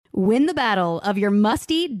Win the battle of your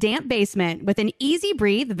musty, damp basement with an Easy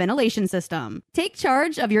Breathe ventilation system. Take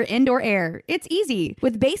charge of your indoor air. It's easy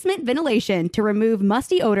with basement ventilation to remove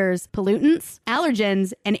musty odors, pollutants,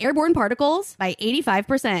 allergens, and airborne particles by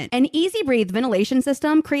 85%. An Easy Breathe ventilation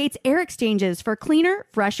system creates air exchanges for cleaner,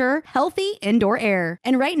 fresher, healthy indoor air.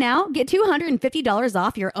 And right now, get $250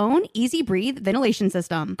 off your own Easy Breathe ventilation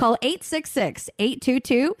system. Call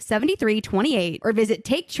 866-822-7328 or visit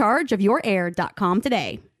takechargeofyourair.com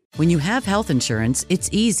today. When you have health insurance, it's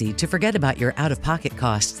easy to forget about your out-of-pocket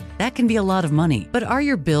costs. That can be a lot of money. But are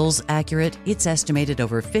your bills accurate? It's estimated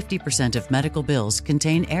over 50% of medical bills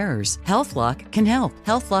contain errors. HealthLock can help.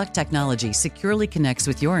 HealthLock technology securely connects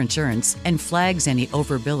with your insurance and flags any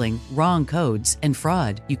overbilling, wrong codes, and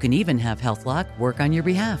fraud. You can even have HealthLock work on your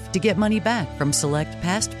behalf to get money back from select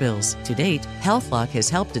past bills. To date, HealthLock has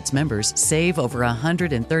helped its members save over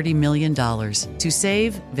 $130 million. To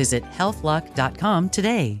save, visit healthlock.com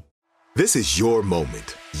today. This is your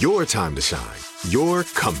moment, your time to shine, your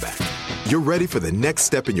comeback. You're ready for the next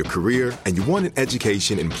step in your career, and you want an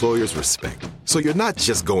education employers respect. So you're not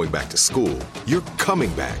just going back to school, you're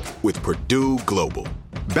coming back with Purdue Global.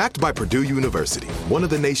 Backed by Purdue University, one of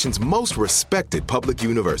the nation's most respected public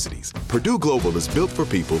universities, Purdue Global is built for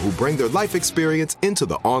people who bring their life experience into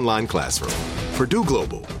the online classroom. Purdue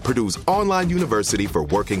Global, Purdue's online university for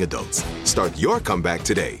working adults. Start your comeback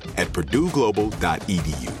today at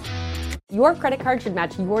purdueglobal.edu. Your credit card should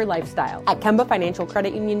match your lifestyle. At Kemba Financial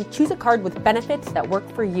Credit Union, choose a card with benefits that work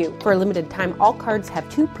for you. For a limited time, all cards have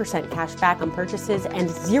 2% cash back on purchases and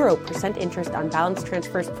 0% interest on balance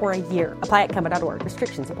transfers for a year. Apply at Kemba.org.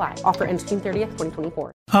 Restrictions apply. Offer ends June 30th,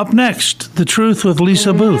 2024. Up next, The Truth with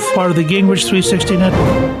Lisa Booth, part of the Gingrich 360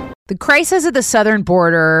 Network. The crisis at the southern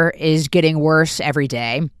border is getting worse every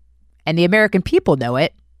day, and the American people know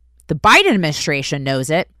it. The Biden administration knows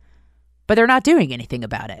it, but they're not doing anything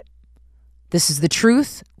about it. This is The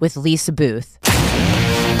Truth with Lisa Booth.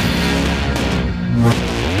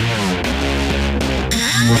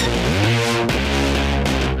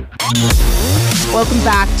 Welcome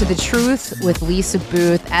back to The Truth with Lisa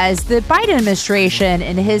Booth. As the Biden administration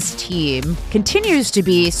and his team continues to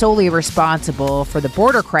be solely responsible for the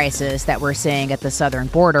border crisis that we're seeing at the southern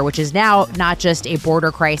border, which is now not just a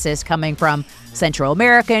border crisis coming from Central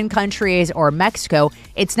American countries or Mexico,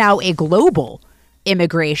 it's now a global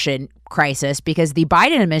immigration crisis because the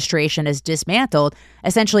Biden administration has dismantled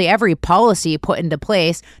essentially every policy put into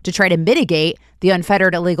place to try to mitigate the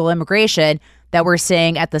unfettered illegal immigration that we're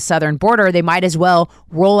seeing at the southern border. They might as well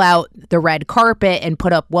roll out the red carpet and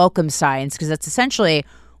put up welcome signs because that's essentially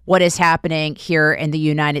what is happening here in the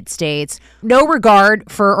United States. No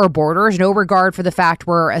regard for our borders, no regard for the fact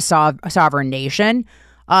we're a sovereign nation,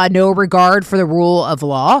 no regard for the rule of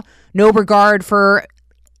law, no regard for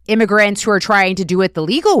immigrants who are trying to do it the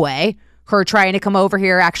legal way, who are trying to come over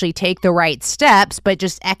here, actually take the right steps, but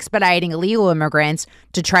just expediting illegal immigrants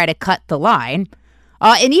to try to cut the line.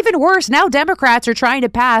 And even worse, now Democrats are trying to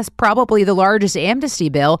pass probably the largest amnesty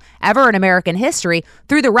bill ever in American history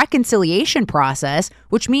through the reconciliation process,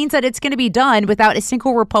 which means that it's going to be done without a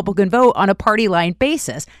single Republican vote on a party line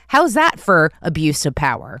basis. How's that for abuse of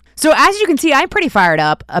power? So as you can see, I'm pretty fired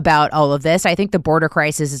up about all of this. I think the border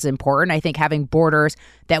crisis is important. I think having borders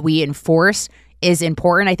that we enforce is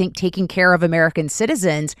important. I think taking care of American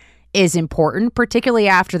citizens is important, particularly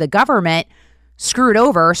after the government screwed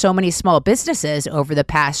over so many small businesses over the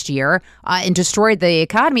past year and destroyed the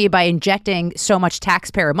economy by injecting so much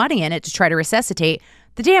taxpayer money in it to try to resuscitate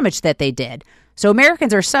the damage that they did. So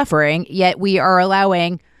Americans are suffering, yet we are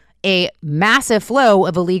allowing a massive flow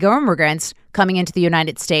of illegal immigrants coming into the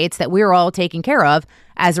United States that we are all taking care of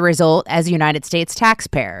as a result as United States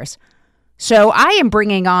taxpayers. So I am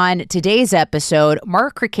bringing on today's episode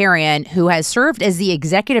Mark Krikorian, who has served as the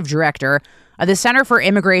executive director of the Center for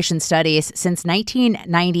Immigration Studies since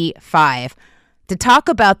 1995, to talk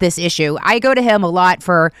about this issue. I go to him a lot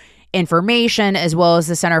for information as well as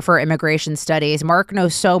the Center for Immigration Studies. Mark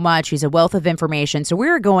knows so much. He's a wealth of information. So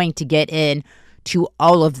we're going to get into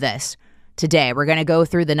all of this today. We're going to go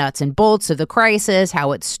through the nuts and bolts of the crisis,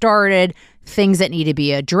 how it started, things that need to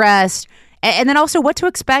be addressed, and then also what to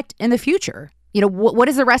expect in the future. You know, what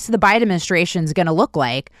is the rest of the Biden administration going to look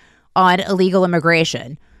like on illegal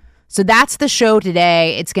immigration? So that's the show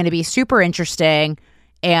today. It's going to be super interesting,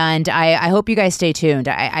 and I hope you guys stay tuned.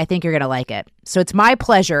 I think you're going to like it. So it's my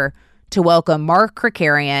pleasure to welcome Mark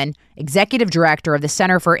Krikorian, Executive Director of the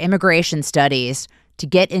Center for Immigration Studies, to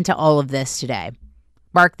get into all of this today.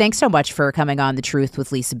 Mark, thanks so much for coming on The Truth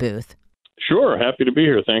with Lisa Booth. Sure. Happy to be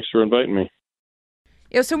here. Thanks for inviting me.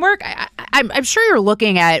 So Mark, I'm sure you're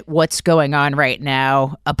looking at what's going on right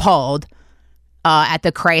now, appalled. at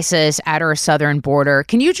the crisis at our southern border.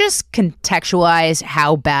 Can you just contextualize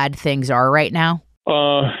how bad things are right now?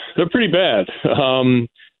 They're pretty bad.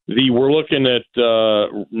 We're looking at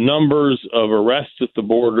numbers of arrests at the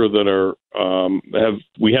border that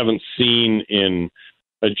we haven't seen in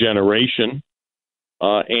a generation,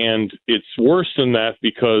 and it's worse than that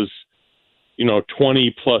because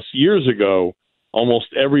 20 plus years ago, almost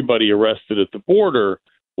everybody arrested at the border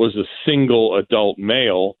was a single adult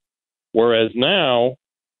male, whereas now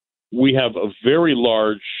we have a very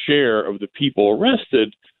large share of the people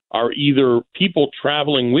arrested are either people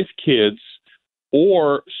traveling with kids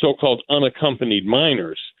or so-called unaccompanied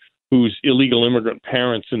minors whose illegal immigrant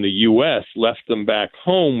parents in the U.S. left them back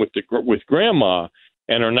home with grandma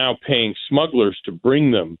and are now paying smugglers to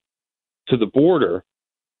bring them to the border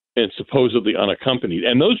and supposedly unaccompanied.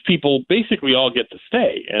 And those people basically all get to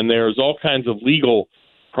stay. And there's all kinds of legal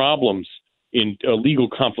problems in legal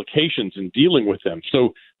complications in dealing with them.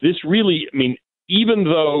 So this really, even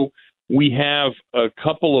though we have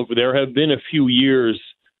there have been a few years,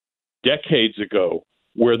 decades ago,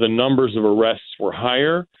 where the numbers of arrests were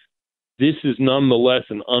higher, this is nonetheless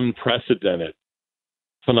an unprecedented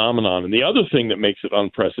phenomenon. And the other thing that makes it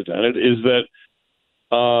unprecedented is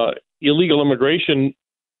that illegal immigration,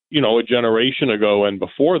 a generation ago and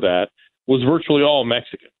before that, was virtually all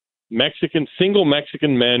Mexican, single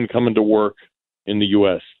Mexican men coming to work in the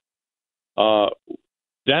U.S.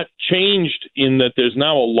 That changed in that there's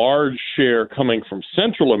now a large share coming from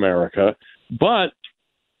Central America, but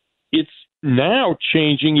it's now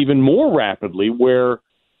changing even more rapidly, where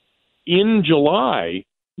in July,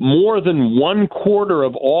 more than 1/4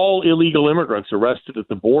 of all illegal immigrants arrested at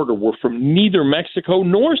the border were from neither Mexico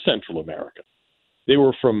nor Central America. They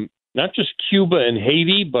were from not just Cuba and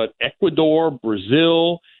Haiti, but Ecuador,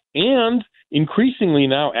 Brazil, and increasingly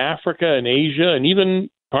now Africa and Asia and even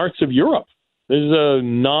parts of Europe. There's a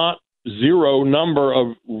not zero number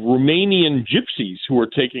of Romanian gypsies who are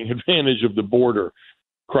taking advantage of the border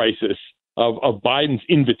crisis, of Biden's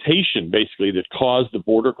invitation, basically, that caused the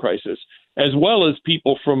border crisis, as well as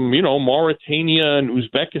people from, Mauritania and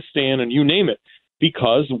Uzbekistan and you name it,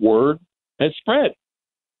 because word has spread.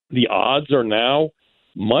 The odds are now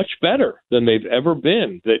much better than they've ever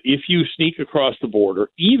been that if you sneak across the border,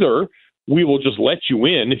 either we will just let you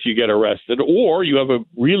in if you get arrested, or you have a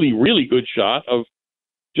really, really good shot of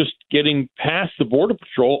just getting past the Border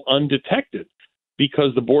Patrol undetected,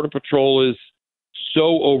 because the Border Patrol is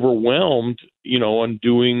so overwhelmed, on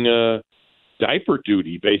doing diaper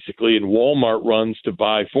duty, basically, and Walmart runs to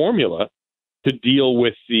buy formula to deal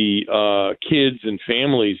with the kids and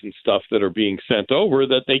families and stuff that are being sent over,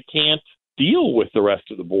 that they can't deal with the rest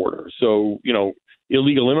of the border. So, other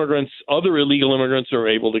illegal immigrants are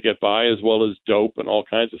able to get by, as well as dope and all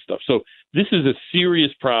kinds of stuff. So this is a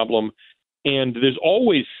serious problem, and there's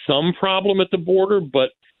always some problem at the border,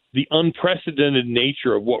 but the unprecedented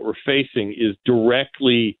nature of what we're facing is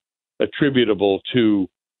directly attributable to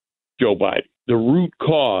Joe Biden. The root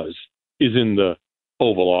cause is in the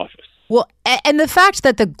Oval Office. Well, and the fact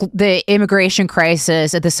that the immigration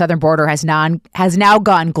crisis at the southern border has now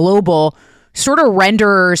gone global sort of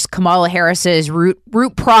renders Kamala Harris's root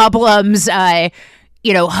problems,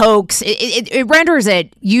 hoax. It renders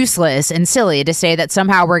it useless and silly to say that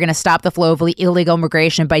somehow we're going to stop the flow of illegal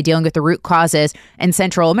immigration by dealing with the root causes in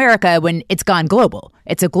Central America when it's gone global.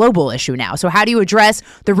 It's a global issue now. So how do you address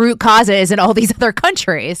the root causes in all these other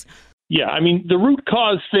countries? Yeah, the root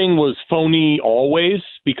cause thing was phony always,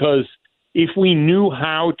 because if we knew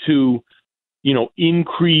how to,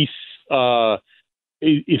 increase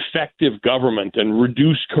effective government and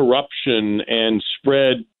reduce corruption and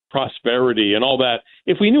spread prosperity and all that,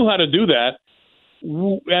 if we knew how to do that,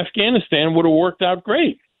 Afghanistan would have worked out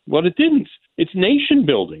great. But it didn't. It's nation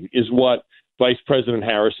building is what Vice President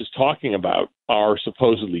Harris is talking about, are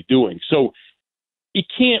supposedly doing. So it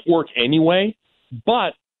can't work anyway.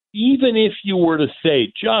 But even if you were to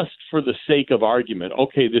say, just for the sake of argument,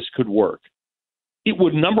 okay, this could work, it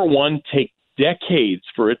would, number one, take decades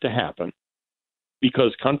for it to happen,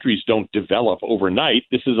 because countries don't develop overnight.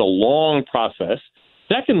 This is a long process.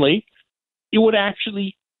 Secondly, it would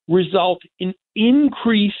actually result in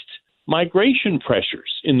increased migration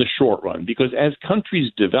pressures in the short run, because as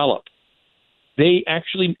countries develop,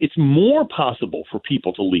 it's more possible for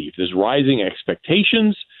people to leave. There's rising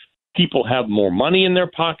expectations. People have more money in their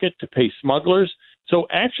pocket to pay smugglers. So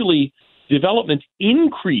actually, development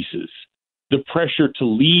increases the pressure to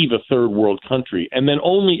leave a third world country. And then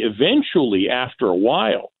only eventually, after a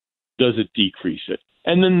while, does it decrease it.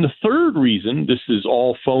 And then the third reason this is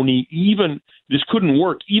all phony, this couldn't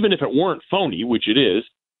work, even if it weren't phony, which it is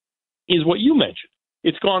what you mentioned.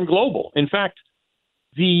 It's gone global. In fact,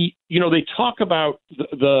 they talk about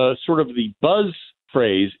the sort of the buzz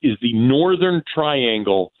phrase is the Northern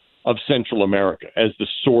Triangle of Central America as the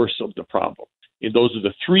source of the problem. And those are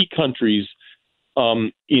the three countries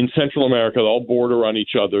in Central America that all border on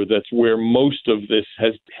each other. That's where most of this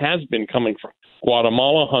has been coming from: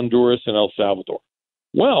 Guatemala, Honduras, and El Salvador.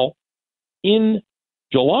 Well, in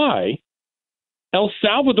July, El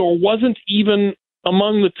Salvador wasn't even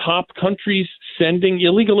among the top countries sending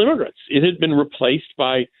illegal immigrants. It had been replaced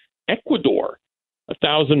by Ecuador,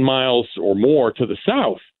 1,000 miles or more to the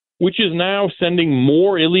south, which is now sending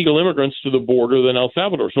more illegal immigrants to the border than El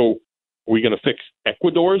Salvador. So are we going to fix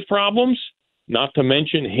Ecuador's problems? Not to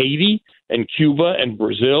mention Haiti and Cuba and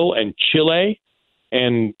Brazil and Chile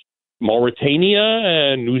and Mauritania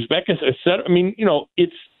and Uzbekistan, et cetera. I mean,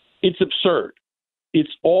 it's absurd.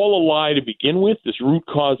 It's all a lie to begin with. This root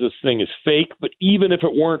causes thing is fake, but even if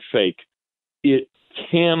it weren't fake, it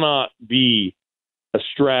cannot be a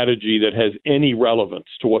strategy that has any relevance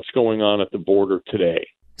to what's going on at the border today.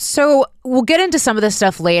 So we'll get into some of the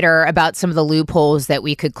stuff later about some of the loopholes that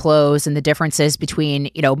we could close and the differences between,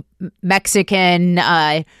 Mexican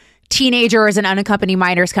teenagers and unaccompanied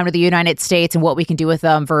minors come to the United States and what we can do with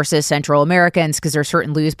them versus Central Americans, because there are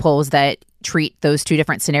certain loopholes that treat those two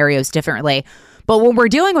different scenarios differently. But when we're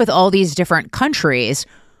dealing with all these different countries,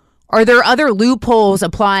 are there other loopholes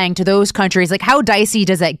applying to those countries? Like, how dicey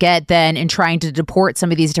does that get then in trying to deport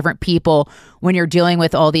some of these different people when you're dealing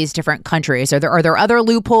with all these different countries? Are there other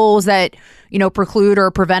loopholes that, preclude or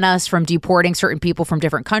prevent us from deporting certain people from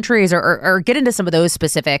different countries, or get into some of those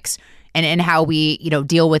specifics and how we,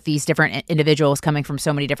 deal with these different individuals coming from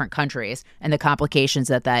so many different countries and the complications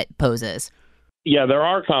that poses? Yeah, there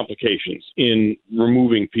are complications in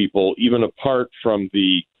removing people, even apart from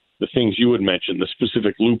the things you had mentioned, the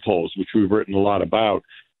specific loopholes, which we've written a lot about.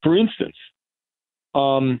 For instance,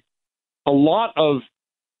 a lot of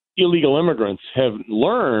illegal immigrants have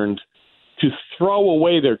learned to throw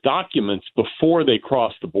away their documents before they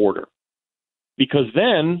cross the border, because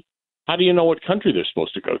then how do you know what country they're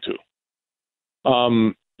supposed to go to?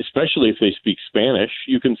 Especially if they speak Spanish,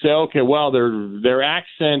 you can say, okay, well, their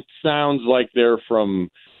accent sounds like they're from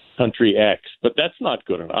country X, but that's not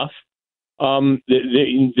good enough.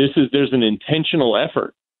 There's an intentional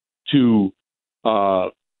effort to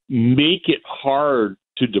make it hard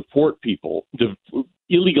to deport people.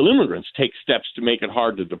 Illegal immigrants take steps to make it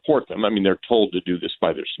hard to deport them. I mean, they're told to do this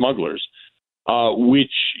by their smugglers,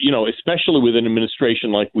 which, especially with an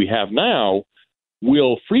administration like we have now,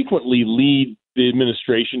 will frequently lead the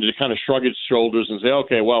administration to kind of shrug its shoulders and say,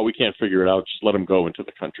 okay, well, we can't figure it out. Just let them go into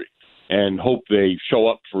the country and hope they show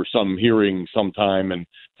up for some hearing sometime and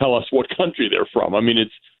tell us what country they're from. I mean,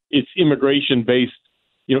 it's immigration based,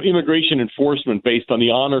 immigration enforcement based on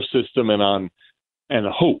the honor system and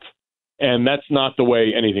hope. And that's not the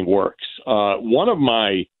way anything works. There's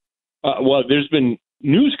been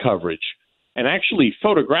news coverage and actually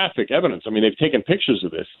photographic evidence. I mean, they've taken pictures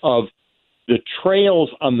of this, of the trails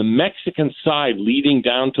on the Mexican side leading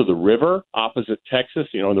down to the river opposite Texas,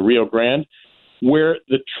 in the Rio Grande, where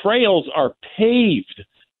the trails are paved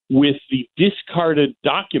with the discarded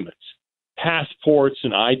documents, passports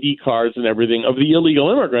and ID cards and everything of the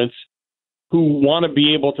illegal immigrants who want to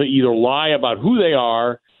be able to either lie about who they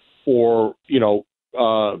are or,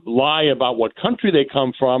 lie about what country they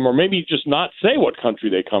come from, or maybe just not say what country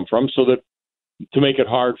they come from so that to make it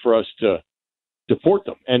hard for us to deport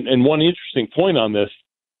them. And one interesting point on this,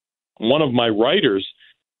 one of my writers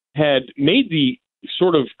had made the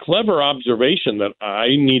sort of clever observation that I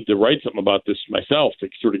need to write something about this myself to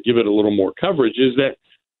sort of give it a little more coverage, is that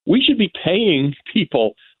we should be paying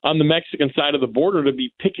people on the Mexican side of the border to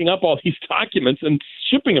be picking up all these documents and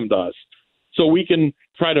shipping them to us so we can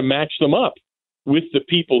try to match them up with the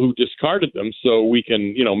people who discarded them so we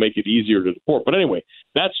can, make it easier to deport. But anyway,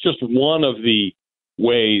 that's just one of the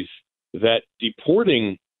ways that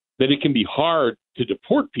it can be hard to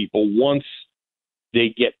deport people once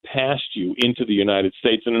they get past you into the United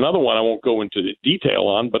States. And another one I won't go into the detail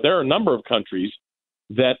on, but there are a number of countries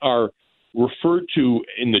that are referred to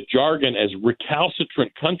in the jargon as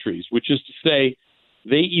recalcitrant countries, which is to say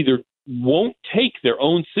they either won't take their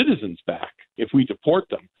own citizens back if we deport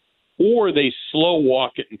them, or they slow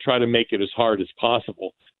walk it and try to make it as hard as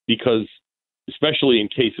possible because, especially in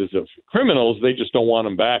cases of criminals, they just don't want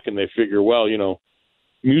them back, and they figure, well,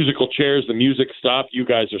 musical chairs, the music stopped, you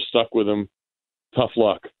guys are stuck with them, tough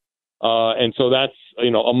luck. And so that's,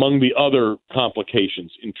 among the other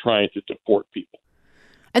complications in trying to deport people.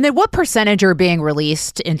 And then what percentage are being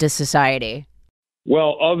released into society?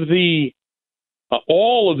 Well, of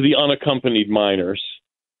all of the unaccompanied minors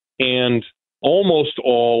and almost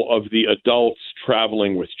all of the adults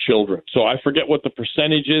traveling with children. So I forget what the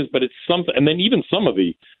percentage is, but it's something. And then even some of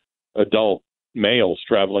the adult males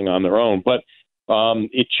traveling on their own. But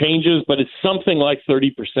it changes, but it's something like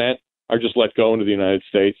 30% are just let go into the United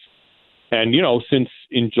States. And, since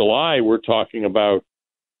in July, we're talking about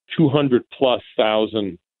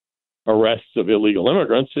 200,000+ arrests of illegal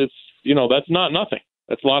immigrants. It's, that's not nothing.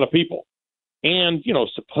 That's a lot of people. And,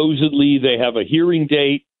 supposedly they have a hearing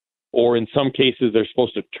date, or in some cases they're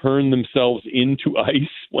supposed to turn themselves into ICE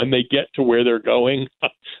when they get to where they're going,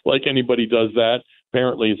 like anybody does that.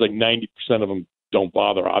 Apparently it's like 90% of them don't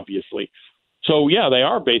bother, obviously. So, yeah, they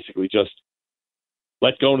are basically just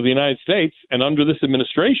let go into the United States. And under this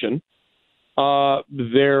administration,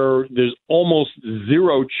 there's almost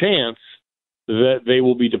zero chance that they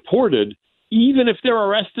will be deported, even if they're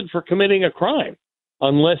arrested for committing a crime,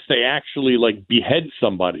 unless they actually behead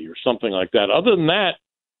somebody or something like that. Other than that,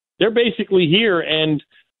 they're basically here. And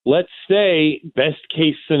let's say, best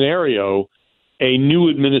case scenario, a new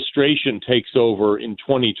administration takes over in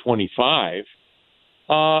 2025.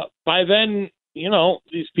 By then,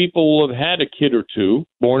 these people will have had a kid or two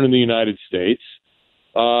born in the United States,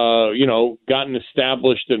 gotten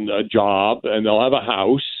established in a job, and they'll have a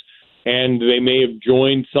house, and they may have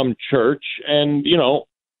joined some church. And,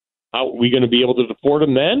 how are we going to be able to deport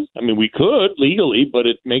them then? I mean, we could legally, but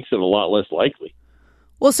it makes it a lot less likely.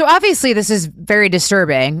 Well, so obviously this is very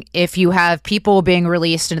disturbing if you have people being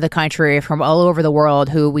released into the country from all over the world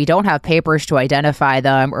who we don't have papers to identify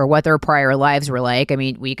them or what their prior lives were like. I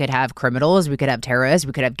mean, we could have criminals, we could have terrorists,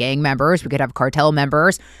 we could have gang members, we could have cartel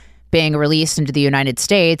members being released into the United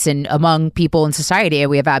States. And among people in society,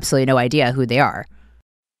 we have absolutely no idea who they are.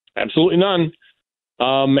 Absolutely none.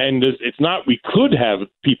 And it's not, we could have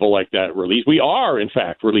people like that released. We are, in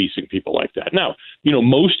fact, releasing people like that. Now,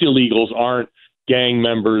 most illegals aren't gang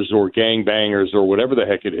members or gang bangers or whatever the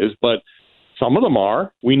heck it is, but some of them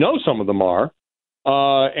are. We know some of them are,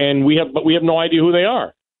 and we have no idea who they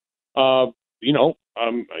are. And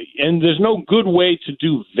there's no good way to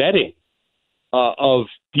do vetting of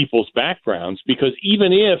people's backgrounds, because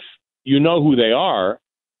even if you know who they are,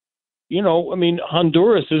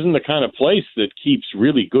 Honduras isn't the kind of place that keeps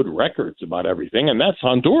really good records about everything, and that's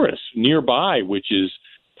Honduras nearby, which is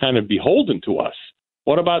kind of beholden to us.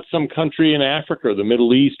 What about some country in Africa, the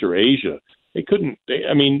Middle East, or Asia? They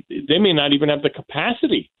may not even have the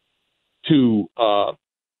capacity to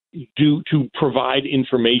provide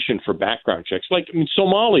information for background checks.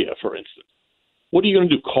 Somalia, for instance. What are you going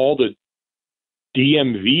to do? Call the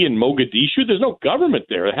DMV in Mogadishu? There's no government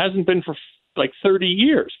there. It hasn't been for 30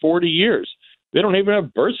 years, 40 years. They don't even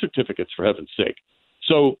have birth certificates, for heaven's sake.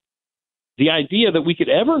 So the idea that we could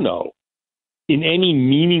ever know to any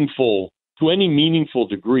meaningful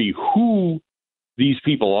degree who these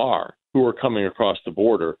people are who are coming across the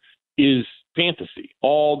border is fantasy.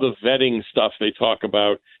 All the vetting stuff they talk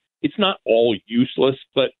about, it's not all useless,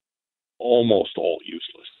 but almost all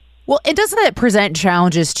useless. Well, and doesn't it present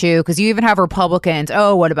challenges too? Because you even have Republicans,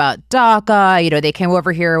 what about DACA? They came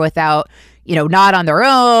over here without, not on their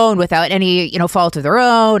own, without any, fault of their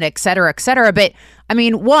own, et cetera, et cetera. But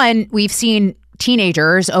one, we've seen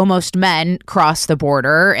teenagers, almost men, cross the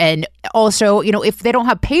border. And also, if they don't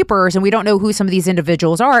have papers and we don't know who some of these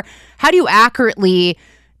individuals are, how do you accurately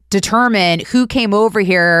determine who came over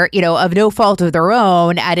here, of no fault of their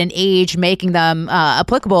own at an age making them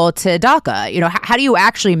applicable to DACA? How do you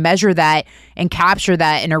actually measure that and capture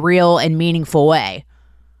that in a real and meaningful way?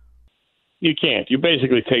 You can't. You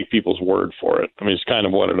basically take people's word for it. It's kind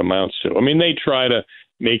of what it amounts to. They try to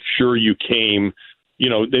make sure you came.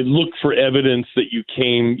 They look for evidence that you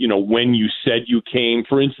came, when you said you came.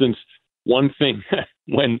 For instance, one thing,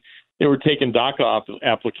 when they were taking DACA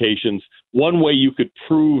applications, one way you could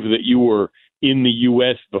prove that you were in the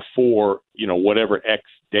U.S. before, whatever X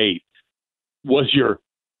date, was your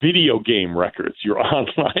video game records, your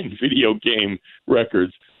online video game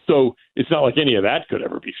records. So it's not like any of that could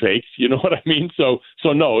ever be faked. You know what I mean? So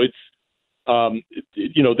no, it's,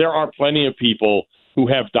 there are plenty of people who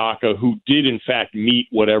have DACA who did, in fact, meet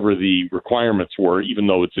whatever the requirements were, even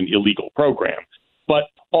though it's an illegal program. But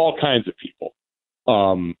all kinds of people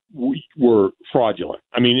were fraudulent.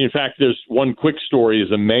 In fact, there's one quick story.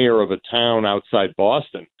 As a mayor of a town outside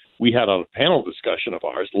Boston, we had a panel discussion of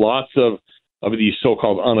ours. Lots of these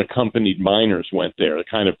so-called unaccompanied minors went there, the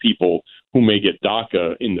kind of people who may get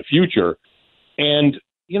DACA in the future. And,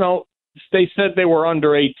 they said they were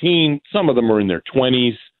under 18. Some of them were in their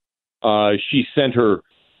 20s. She sent her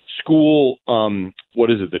school,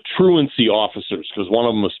 the truancy officers, because one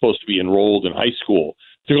of them was supposed to be enrolled in high school,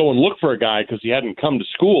 to go and look for a guy because he hadn't come to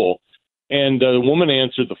school. And the woman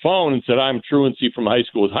answered the phone and said, "I'm truancy from high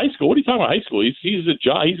school." High school? What are you talking about? High school? He's at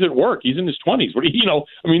job. He's at work. He's in his 20s. What do you? I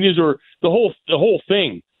mean, these are the whole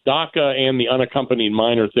thing. DACA and the unaccompanied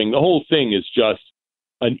minor thing. The whole thing is just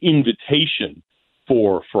an invitation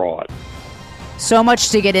for fraud. So much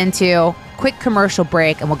to get into. Quick commercial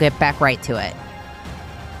break, and we'll get back right to it.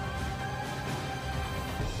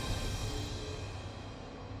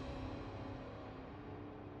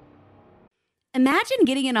 Imagine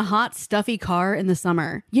getting in a hot, stuffy car in the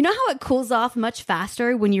summer. You know how it cools off much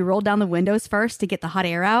faster when you roll down the windows first to get the hot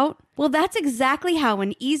air out? Well, that's exactly how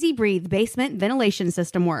an Easy Breathe basement ventilation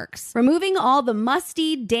system works. Removing all the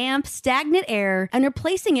musty, damp, stagnant air and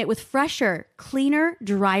replacing it with fresher, cleaner,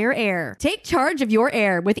 drier air. Take charge of your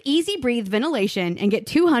air with Easy Breathe ventilation and get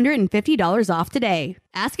 $250 off today.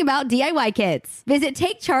 Ask about DIY kits. Visit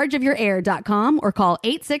takechargeofyourair.com or call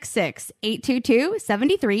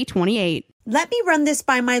 866-822-7328. "Let me run this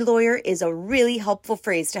by my lawyer" is a really helpful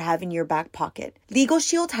phrase to have in your back pocket. Legal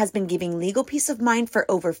Shield has been giving legal peace of mind for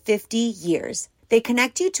over 50 years. They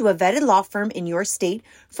connect you to a vetted law firm in your state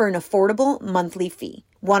for an affordable monthly fee.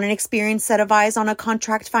 Want an experienced set of eyes on a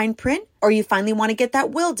contract fine print? Or you finally want to get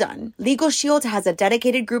that will done? Legal Shield has a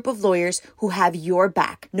dedicated group of lawyers who have your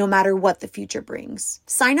back, no matter what the future brings.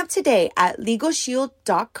 Sign up today at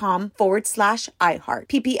LegalShield.com/iHeart.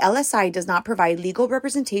 PPLSI does not provide legal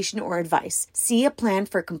representation or advice. See a plan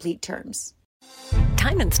for complete terms.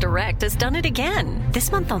 Diamonds Direct has done it again.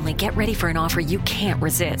 This month only, get ready for an offer you can't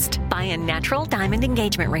resist. Buy a natural diamond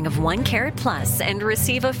engagement ring of 1 carat plus and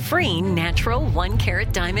receive a free natural 1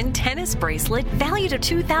 carat diamond tennis bracelet valued at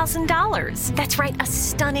 $2,000. That's right, a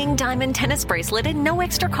stunning diamond tennis bracelet at no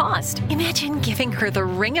extra cost. Imagine giving her the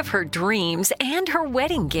ring of her dreams and her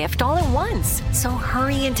wedding gift all at once. So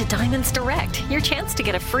hurry into Diamonds Direct. Your chance to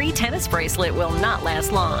get a free tennis bracelet will not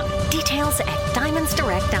last long. Details at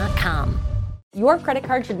diamondsdirect.com. Your credit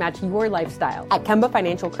card should match your lifestyle. At Kemba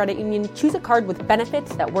Financial Credit Union, choose a card with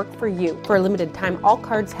benefits that work for you. For a limited time, all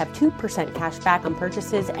cards have 2% cash back on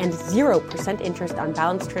purchases and 0% interest on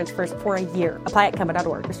balance transfers for a year. Apply at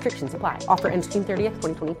Kemba.org. Restrictions apply. Offer ends June 30th,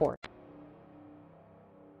 2024.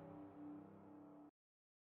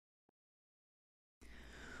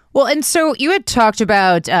 Well, and so you had talked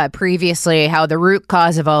about previously how the root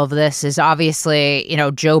cause of all of this is obviously,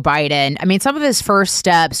 Joe Biden. I mean, some of his first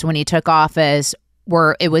steps when he took office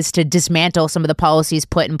was to dismantle some of the policies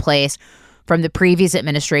put in place from the previous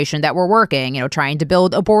administration that were working, trying to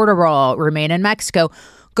build a border wall, remain in Mexico.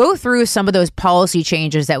 Go through some of those policy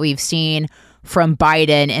changes that we've seen from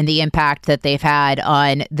Biden and the impact that they've had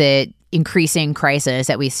on the increasing crisis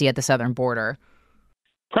that we see at the southern border.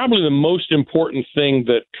 Probably the most important thing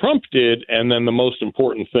that Trump did, and then the most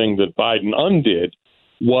important thing that Biden undid,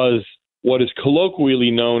 was what is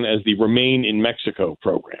colloquially known as the Remain in Mexico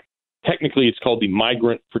program. Technically, it's called the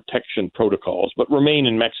Migrant Protection Protocols, but Remain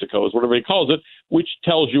in Mexico is what everybody calls it, which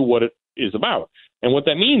tells you what it is about. And what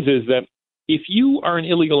that means is that if you are an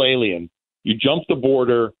illegal alien, you jump the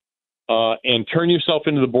border and turn yourself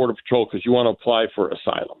into the Border Patrol because you want to apply for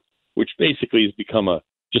asylum, which basically has become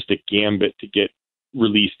just a gambit to get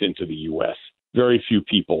released into the U.S. Very few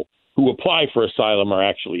people who apply for asylum are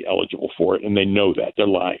actually eligible for it, and they know that. They're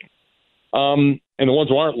lying. And the ones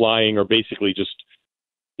who aren't lying are basically just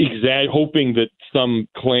hoping that some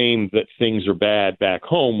claim that things are bad back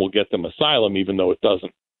home will get them asylum, even though it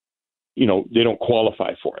doesn't. They don't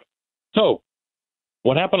qualify for it. So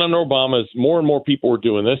what happened under Obama is more and more people were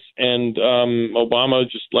doing this, and Obama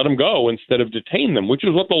just let them go instead of detain them, which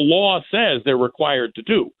is what the law says they're required to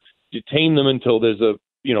do. Detain them until their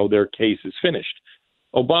case is finished.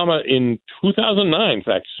 Obama in 2009, in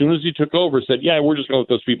fact, as soon as he took over, said, yeah, we're just going to let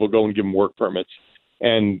those people go and give them work permits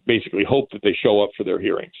and basically hope that they show up for their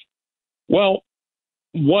hearings. Well,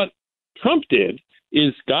 what Trump did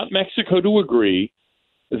is got Mexico to agree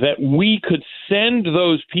that we could send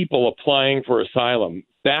those people applying for asylum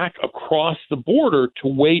back across the border to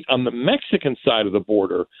wait on the Mexican side of the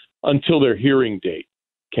border until their hearing date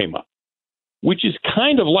came up, which is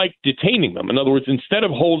kind of like detaining them. In other words, instead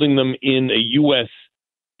of holding them in a U.S.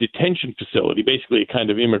 detention facility, basically a kind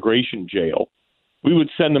of immigration jail, we would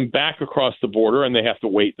send them back across the border and they have to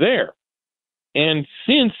wait there. And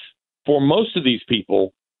since for most of these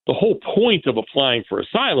people, the whole point of applying for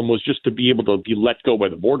asylum was just to be able to be let go by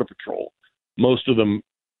the Border Patrol, most of them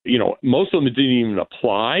didn't even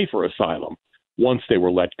apply for asylum once they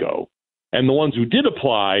were let go. And the ones who did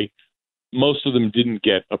apply, most of them didn't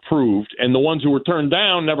get approved, and the ones who were turned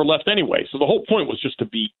down never left anyway. So the whole point was just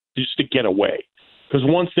to get away, because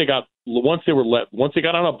once they got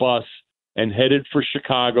on a bus and headed for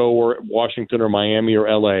Chicago or Washington or Miami or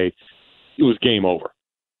LA, it was game over.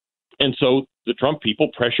 And so the Trump people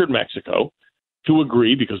pressured Mexico to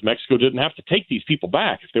agree, because Mexico didn't have to take these people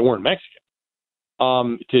back if they weren't Mexican,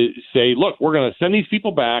 to say, look, we're going to send these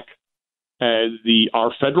people back.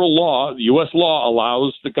 Our federal law, the U.S. law,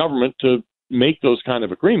 allows the government to make those kind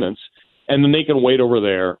of agreements, and then they can wait over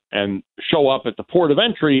there and show up at the port of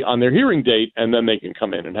entry on their hearing date, and then they can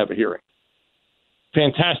come in and have a hearing.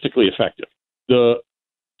 Fantastically effective. The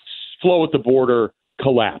flow at the border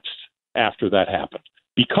collapsed after that happened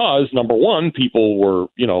because, number one, people were,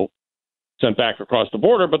 sent back across the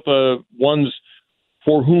border, but the ones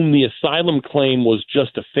for whom the asylum claim was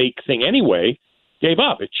just a fake thing anyway gave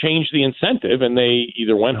up. It changed the incentive, and they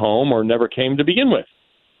either went home or never came to begin with.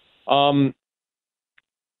 On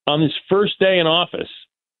his first day in office,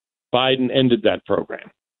 Biden ended that program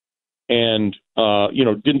and,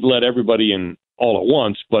 didn't let everybody in all at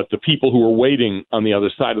once, but the people who were waiting on the other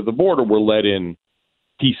side of the border were let in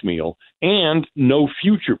piecemeal, and no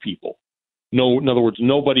future people. No, in other words,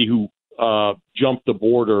 nobody who jumped the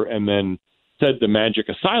border and then said the magic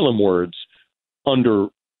asylum words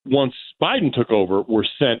once Biden took over were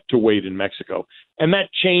sent to wait in Mexico. And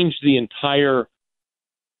that changed the entire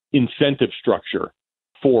incentive structure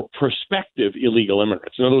for prospective illegal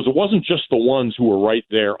immigrants. In other words, it wasn't just the ones who were right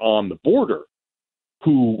there on the border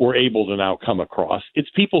who were able to now come across. It's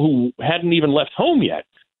people who hadn't even left home yet,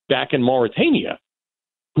 back in Mauritania,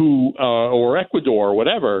 or Ecuador or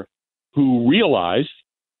whatever, who realized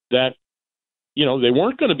that, they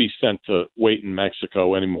weren't going to be sent to wait in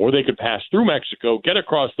Mexico anymore. They could pass through Mexico, get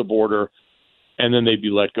across the border, and then they'd be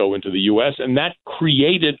let go into the U.S. And that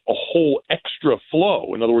created a whole extra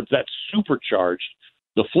flow. In other words, that supercharged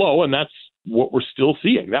the flow, and that's what we're still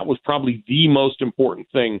seeing. That was probably the most important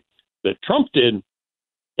thing that Trump did,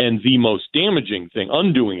 and the most damaging thing,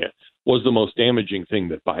 undoing it, was the most damaging thing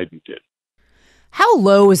that Biden did. How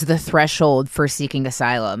low is the threshold for seeking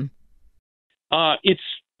asylum? It's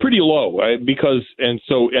pretty low, because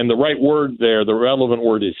the right word there, the relevant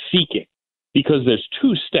word is seeking, because there's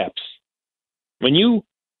two steps. When you,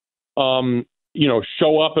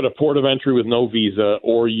 show up at a port of entry with no visa,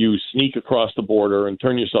 or you sneak across the border and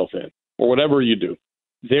turn yourself in, or whatever you do,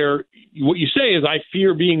 what you say is, I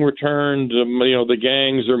fear being returned. The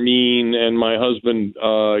gangs are mean, and my husband,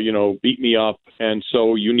 beat me up, and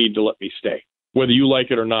so you need to let me stay. Whether you like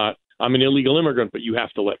it or not, I'm an illegal immigrant, but you have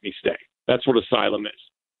to let me stay. That's what asylum is.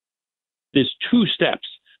 There's two steps.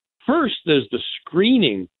 First, there's the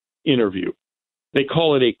screening interview. They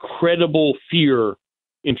call it a credible fear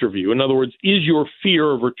interview. In other words, is your fear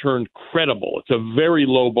of return credible? It's a very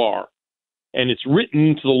low bar, and it's written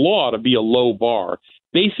into the law to be a low bar,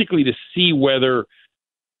 basically to see whether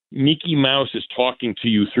Mickey Mouse is talking to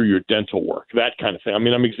you through your dental work, that kind of thing. I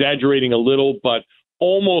mean, I'm exaggerating a little, but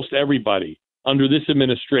almost everybody under this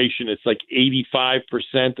administration, it's like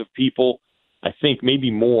 85% of people, I think maybe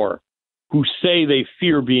more, who say they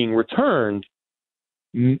fear being returned,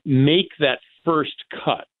 make that first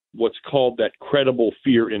cut, what's called that credible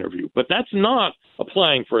fear interview. But that's not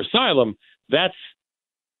applying for asylum. That's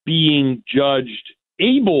being judged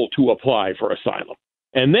able to apply for asylum.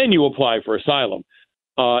 And then you apply for asylum.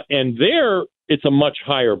 And there, it's a much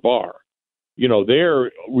higher bar.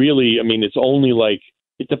 There really, it's only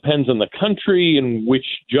it depends on the country and which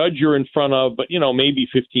judge you're in front of, but, maybe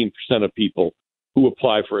 15% of people who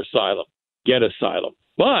apply for asylum get asylum.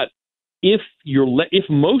 But if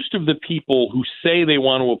most of the people who say they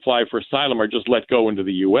want to apply for asylum are just let go into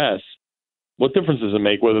the U.S., what difference does it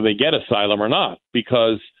make whether they get asylum or not?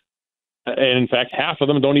 Because, and in fact, half of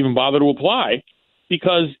them don't even bother to apply,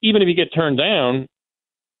 because even if you get turned down,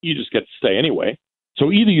 you just get to stay anyway.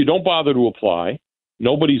 So either you don't bother to apply,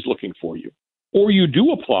 nobody's looking for you, or you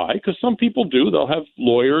do apply, because some people do. They'll have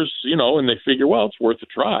lawyers, and they figure, well, it's worth a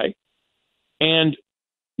try. And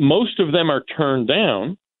most of them are turned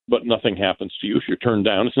down, but nothing happens to you if you're turned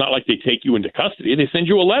down. It's not like they take you into custody. They send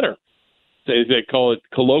you a letter. They call it,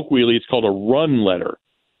 colloquially, it's called a run letter,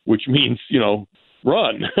 which means,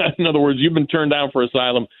 run. In other words, you've been turned down for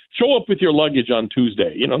asylum. Show up with your luggage on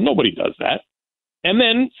Tuesday. Nobody does that. And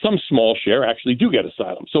then some small share actually do get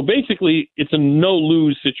asylum. So basically, it's a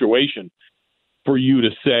no-lose situation for you to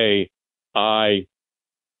say, I,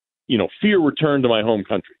 fear return to my home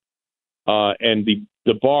country. And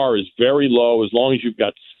the bar is very low. As long as you've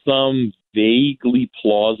got some vaguely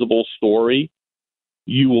plausible story,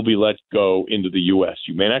 you will be let go into the U.S.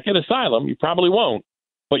 You may not get asylum. You probably won't,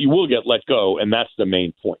 but you will get let go. And that's the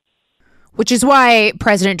main point. Which is why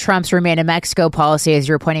President Trump's Remain in Mexico policy, as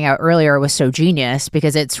you were pointing out earlier, was so genius,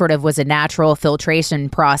 because it sort of was a natural filtration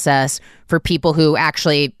process for people who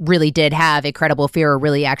actually really did have a credible fear or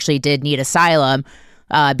really actually did need asylum.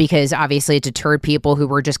 because obviously it deterred people who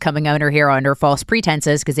were just coming under here under false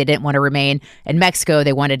pretenses because they didn't want to remain in Mexico.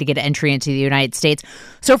 They wanted to get entry into the United States.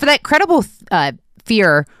 So for that credible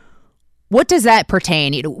fear, what does that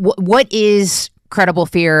pertain? What is credible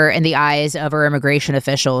fear in the eyes of our immigration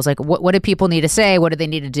officials? Like, what do people need to say? What do they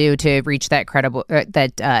need to do to reach that credible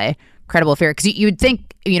fear? Because you'd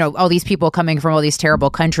think, all these people coming from all these terrible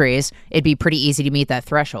countries, it'd be pretty easy to meet that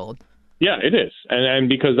threshold. Yeah, it is. And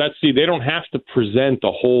because they don't have to present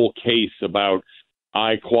a whole case about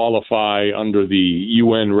I qualify under the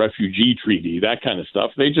UN Refugee Treaty, that kind of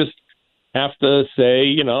stuff. They just have to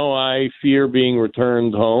say, I fear being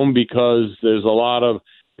returned home because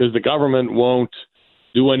because the government won't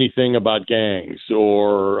do anything about gangs,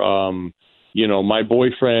 or, my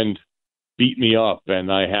boyfriend beat me up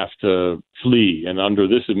and I have to flee. And under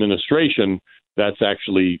this administration, that's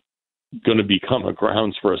actually going to become a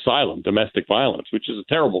grounds for asylum, domestic violence, which is a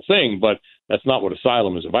terrible thing, but that's not what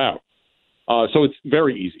asylum is about. So it's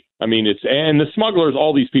very easy. I mean, and the smugglers,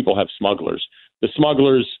 all these people have smugglers. The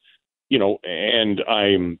smugglers, and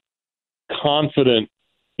I'm confident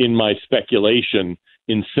in my speculation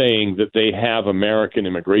in saying that they have American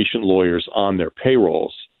immigration lawyers on their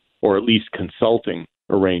payrolls, or at least consulting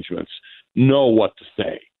arrangements, know what to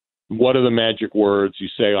say. What are the magic words? You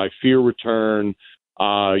say, I fear return.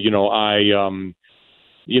 You can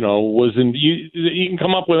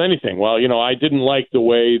come up with anything. Well, I didn't like the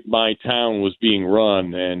way my town was being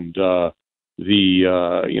run, and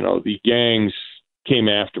the gangs came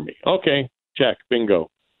after me. Okay, check, bingo,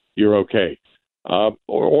 you're okay.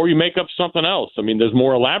 Or you make up something else. I mean, there's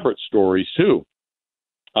more elaborate stories too.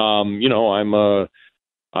 I'm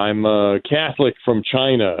a Catholic from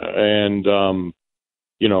China, and I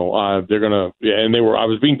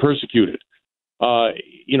was being persecuted.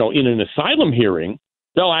 In an asylum hearing,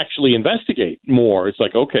 they'll actually investigate more. It's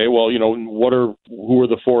like, okay, well, who are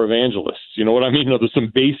the four evangelists? You know what I mean? There's some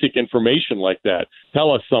basic information like that.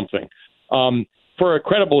 Tell us something. For a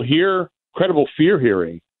credible fear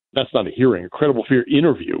hearing, that's not a hearing, a credible fear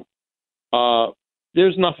interview.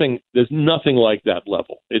 There's nothing like that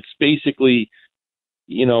level. It's basically,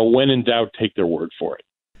 when in doubt, take their word for it.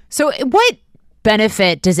 So what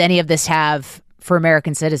benefit does any of this have for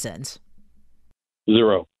American citizens?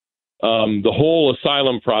 Zero. The whole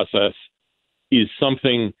asylum process is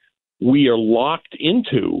something we are locked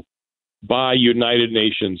into by United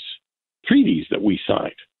Nations treaties that we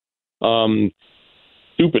signed.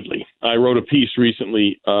 Stupidly, I wrote a piece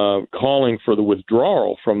recently calling for the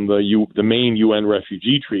withdrawal from the main UN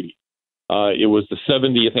Refugee Treaty. It was the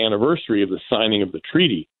 70th anniversary of the signing of the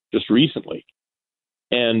treaty just recently.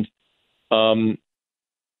 And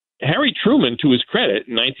Harry Truman, to his credit,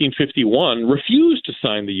 in 1951, refused to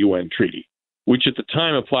sign the UN treaty, which at the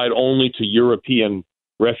time applied only to European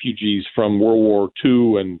refugees from World War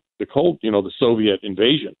II and the Soviet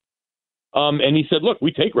invasion. And he said, look,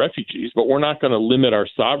 we take refugees, but we're not going to limit our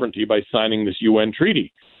sovereignty by signing this UN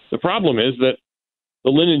treaty. The problem is that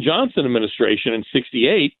the Lyndon Johnson administration in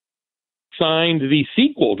 1968 signed the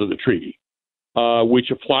sequel to the treaty,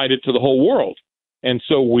 which applied it to the whole world. And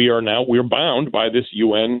so we're bound by this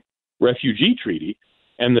UN refugee treaty,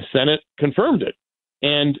 and the Senate confirmed it.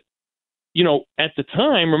 And, at the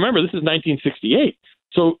time, remember, this is 1968.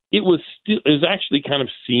 So it was actually kind of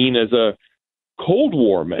seen as a Cold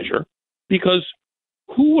War measure, because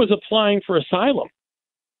who was applying for asylum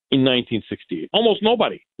in 1968? Almost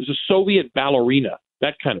nobody. It was a Soviet ballerina,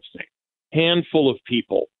 that kind of thing. Handful of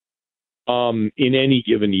people in any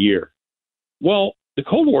given year. Well, the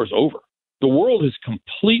Cold War is over. The world has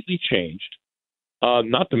completely changed,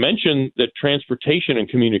 not to mention that transportation and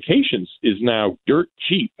communications is now dirt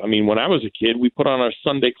cheap. I mean, when I was a kid, we put on our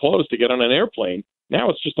Sunday clothes to get on an airplane. Now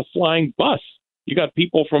it's just a flying bus. You got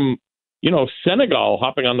people from, Senegal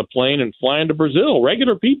hopping on the plane and flying to Brazil,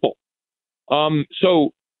 regular people.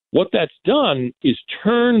 So what that's done is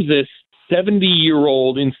turn this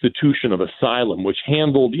 70-year-old institution of asylum, which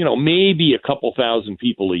handled, maybe a couple thousand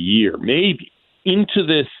people a year, maybe, into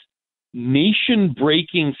this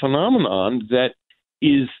nation-breaking phenomenon that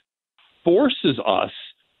forces us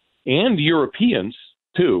and Europeans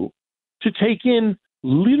too to take in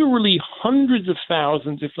literally hundreds of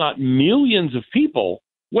thousands, if not millions of people,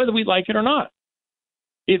 whether we like it or not.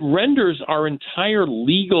 It renders our entire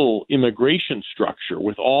legal immigration structure,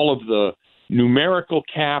 with all of the numerical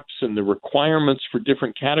caps and the requirements for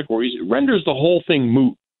different categories, it renders the whole thing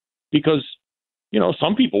moot, because,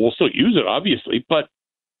 some people will still use it, obviously, but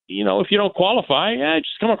if you don't qualify,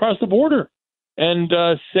 just come across the border and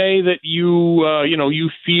say that you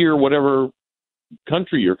fear whatever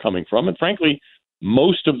country you're coming from. And frankly,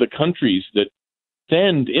 most of the countries that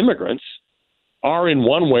send immigrants are in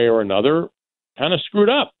one way or another kind of screwed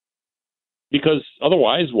up. Because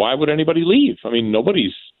otherwise, why would anybody leave? I mean,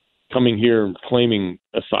 nobody's coming here and claiming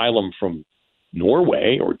asylum from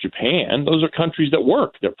Norway or Japan. Those are countries that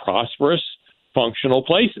work. They're prosperous, functional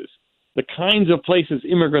places. The kinds of places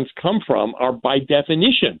immigrants come from are by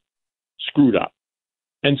definition screwed up.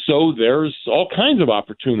 And so there's all kinds of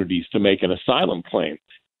opportunities to make an asylum claim.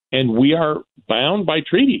 And we are bound by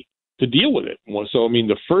treaty to deal with it. So, I mean,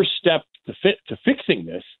 the first step to fixing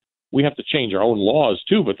this, we have to change our own laws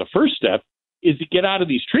too. But the first step is to get out of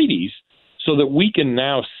these treaties so that we can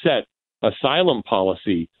now set asylum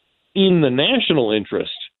policy in the national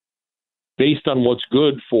interest based on what's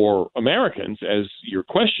good for Americans, as your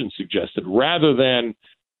question suggested, rather than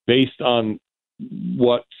based on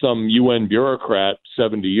what some UN bureaucrat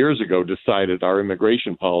 70 years ago decided our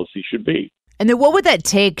immigration policy should be. And then what would that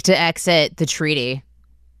take to exit the treaty?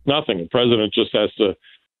 Nothing. The president just has to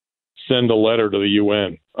send a letter to the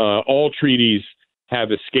UN. All treaties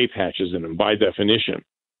have escape hatches in them by definition.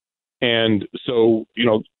 And so,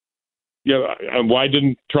 why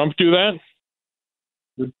didn't Trump do that?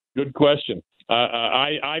 Good question.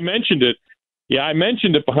 I mentioned it. Yeah, I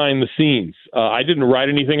mentioned it behind the scenes. I didn't write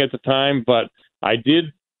anything at the time, but I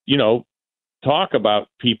did, talk about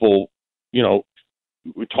people,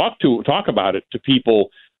 talk about it to people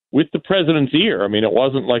with the president's ear. I mean, it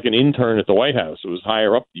wasn't like an intern at the White House. It was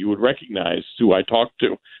higher up. You would recognize who I talked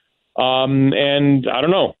to. And I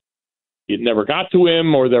don't know, it never got to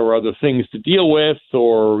him, or there were other things to deal with,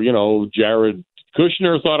 or, Jared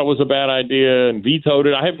Kushner thought it was a bad idea and vetoed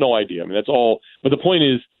it. I have no idea. I mean, that's all. But the point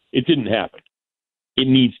is, it didn't happen. It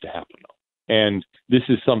needs to happen, though. And this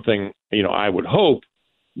is something, I would hope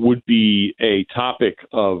would be a topic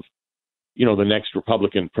of, the next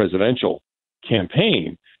Republican presidential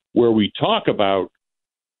campaign, where we talk about,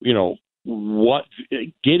 getting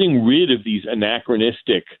rid of these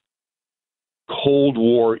anachronistic Cold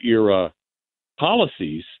War era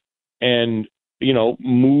policies and,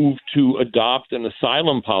 move to adopt an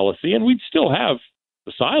asylum policy. And we'd still have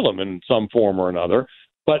asylum in some form or another,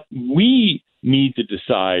 but we need to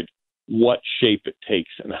decide what shape it takes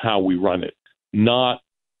and how we run it, not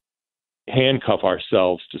handcuff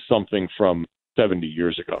ourselves to something from 70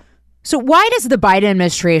 years ago. So why does the Biden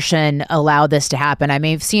administration allow this to happen? I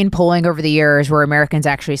mean, I've seen polling over the years where Americans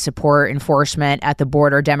actually support enforcement at the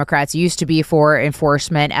border. Democrats used to be for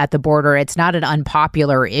enforcement at the border. It's not an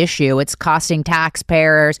unpopular issue. It's costing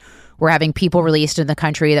taxpayers. We're having people released in the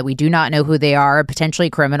country that we do not know who they are, potentially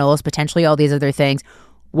criminals, potentially all these other things.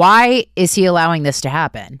 Why is he allowing this to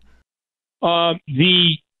happen?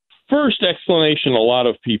 The first explanation a lot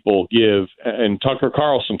of people give, and Tucker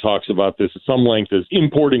Carlson talks about this at some length, is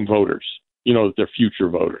importing voters, they're future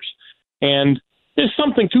voters. And there's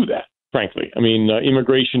something to that, frankly. I mean,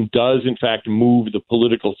 immigration does, in fact, move the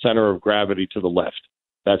political center of gravity to the left.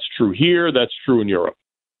 That's true here. That's true in Europe.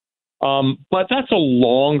 But that's a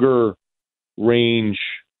longer range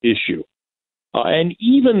issue. And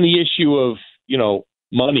even the issue of,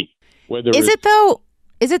 money. Is it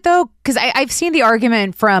though? Because I've seen the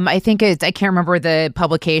argument from, I can't remember the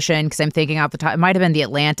publication because I'm thinking off the top, it might have been The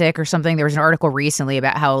Atlantic or something. There was an article recently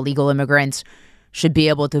about how illegal immigrants should be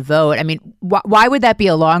able to vote. I mean, why would that be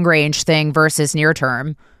a long range thing versus near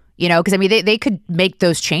term? Because I mean, they could make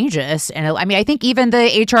those changes. And I mean, I think even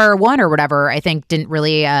the HR 1 or whatever, I think didn't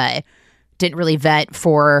really vet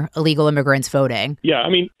for illegal immigrants voting. Yeah, I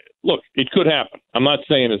mean, look, it could happen. I'm not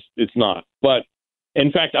saying it's not, but in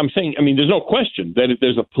fact, I'm saying, there's no question that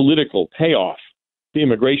there's a political payoff to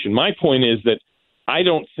immigration. My point is that I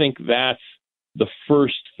don't think that's the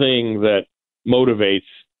first thing that motivates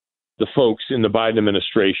the folks in the Biden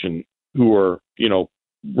administration who are,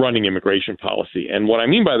 running immigration policy. And what I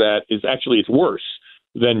mean by that is actually it's worse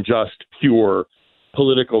than just pure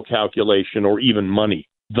political calculation or even money.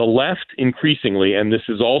 The left increasingly, and this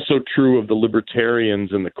is also true of the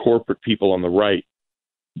libertarians and the corporate people on the right,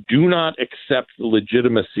 do not accept the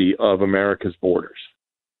legitimacy of America's borders.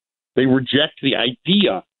 They reject the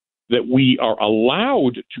idea that we are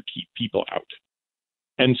allowed to keep people out.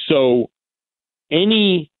 And so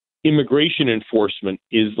any immigration enforcement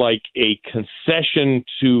is like a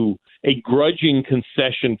grudging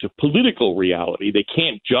concession to political reality. They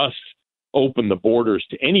can't just open the borders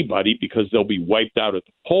to anybody because they'll be wiped out at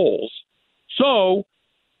the polls. So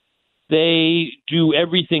they do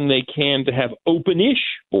everything they can to have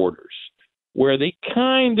open-ish borders where they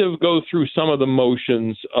kind of go through some of the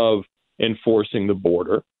motions of enforcing the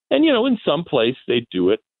border. And, in some place they do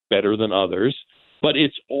it better than others, but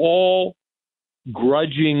it's all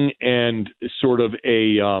grudging and sort of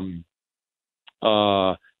an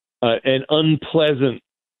unpleasant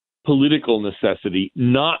political necessity,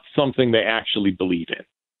 not something they actually believe in.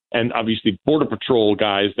 And obviously, Border Patrol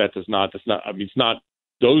guys, it's not, it's not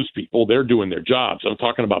those people. They're doing their jobs. I'm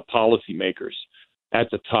talking about policymakers at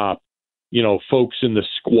the top, folks in the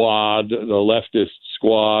squad, the leftist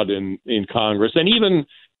squad in Congress, and even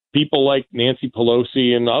people like Nancy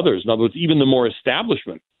Pelosi and others. In other words, even the more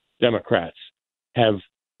establishment Democrats have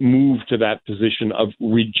moved to that position of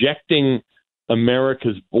rejecting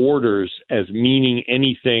America's borders as meaning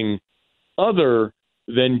anything other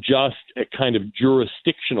than just a kind of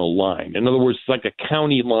jurisdictional line. In other words, it's like a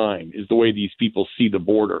county line is the way these people see the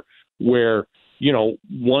border, where,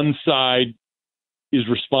 one side is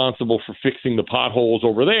responsible for fixing the potholes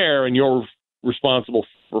over there, and you're responsible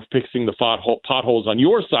for fixing the potholes on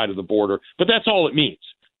your side of the border. But that's all it means.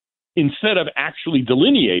 Instead of actually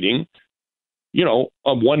delineating,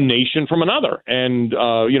 one nation from another, and,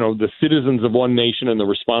 the citizens of one nation and the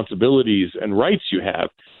responsibilities and rights you have,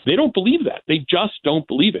 they don't believe that. They just don't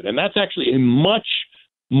believe it. And that's actually a much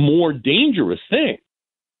more dangerous thing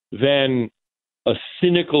than a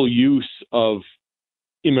cynical use of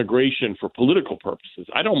immigration for political purposes.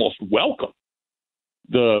 I'd almost welcome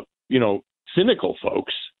the, cynical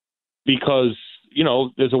folks, because,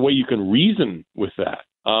 there's a way you can reason with that.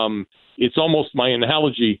 It's almost, my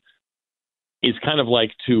analogy is kind of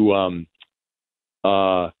like to,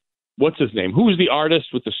 what's his name? Who was the artist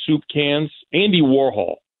with the soup cans? Andy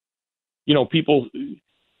Warhol.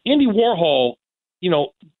 Andy Warhol,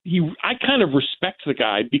 I kind of respect the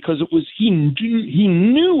guy because he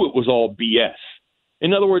knew it was all BS.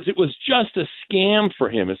 In other words, it was just a scam for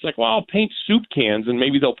him. It's like, well, I'll paint soup cans and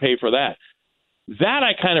maybe they'll pay for that. That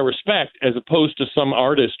I kind of respect, as opposed to some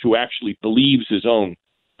artist who actually believes his own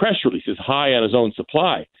press releases, high on his own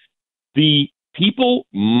supply. The people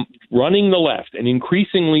running the left, and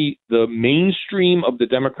increasingly the mainstream of the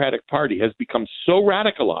Democratic Party, has become so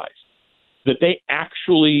radicalized that they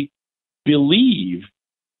actually believe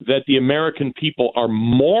that the American people are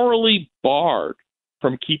morally barred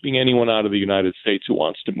from keeping anyone out of the United States who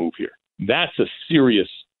wants to move here. That's a serious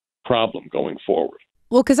problem going forward.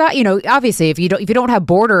 Well, because obviously, if you don't have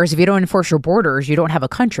borders, if you don't enforce your borders, you don't have a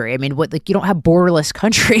country. I mean, you don't have borderless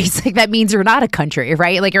countries. Like, that means you're not a country,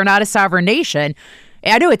 right? Like, you're not a sovereign nation.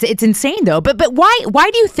 I know it's insane though. But why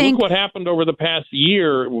do you think? Look what happened over the past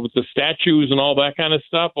year with the statues and all that kind of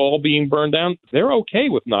stuff, all being burned down? They're okay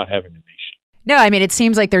with not having a nation. No, I mean, it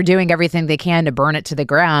seems like they're doing everything they can to burn it to the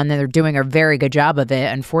ground, and they're doing a very good job of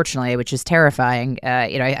it, unfortunately, which is terrifying.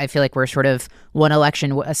 I feel like we're sort of one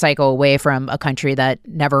election cycle away from a country that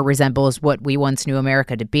never resembles what we once knew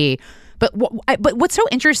America to be. But what's so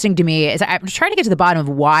interesting to me is I'm trying to get to the bottom of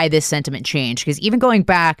why this sentiment changed, because even going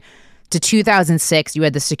back to 2006, you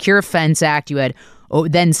had the Secure Fence Act, you had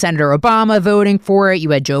then Senator Obama voting for it,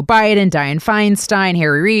 you had Joe Biden, Dianne Feinstein,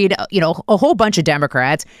 Harry Reid, a whole bunch of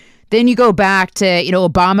Democrats. Then you go back to,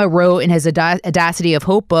 Obama wrote in his Audacity of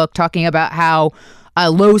Hope book talking about how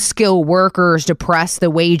low-skill workers depress the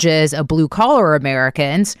wages of blue-collar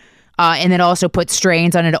Americans, and then also put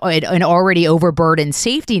strains on an already overburdened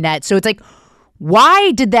safety net. So it's like,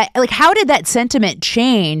 why did that, how did that sentiment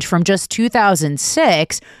change from just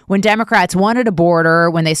 2006 when Democrats wanted a border,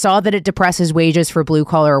 when they saw that it depresses wages for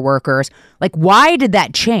blue-collar workers? Why did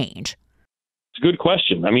that change? It's a good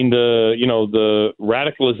question. I mean, the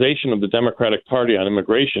radicalization of the Democratic Party on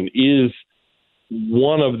immigration is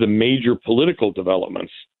one of the major political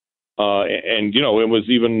developments. And it was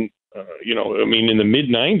even, in the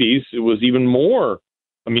mid-'90s, it was even more.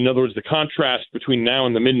 In other words, the contrast between now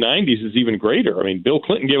and the mid-'90s is even greater. Bill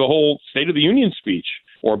Clinton gave a whole State of the Union speech,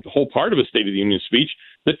 or a whole part of a State of the Union speech,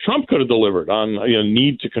 that Trump could have delivered on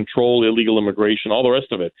need to control illegal immigration, all the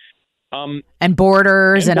rest of it. And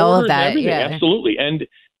borders and all of that. Everything, yeah, absolutely. And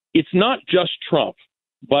it's not just Trump,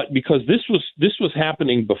 but because this was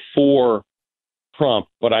happening before Trump,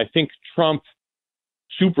 but I think Trump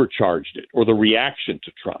supercharged it, or the reaction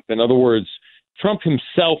to Trump. In other words, Trump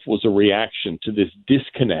himself was a reaction to this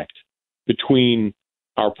disconnect between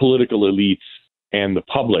our political elites and the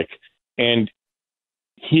public, and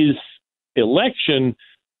his election,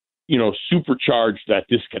 supercharged that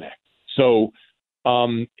disconnect. So,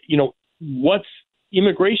 what's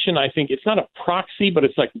immigration, I think it's not a proxy, but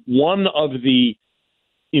it's like one of the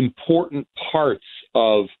important parts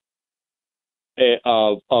of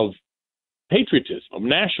patriotism, of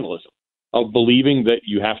nationalism, of believing that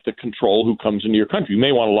you have to control who comes into your country. You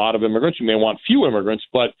may want a lot of immigrants, you may want few immigrants,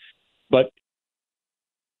 but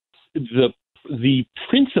the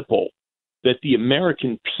principle that the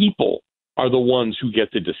American people are the ones who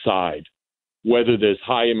get to decide whether there's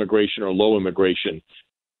high immigration or low immigration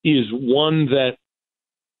is one that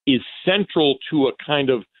is central to a kind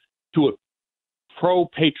of to a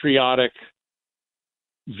pro-patriotic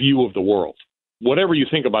view of the world. Whatever you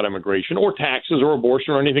think about immigration or taxes or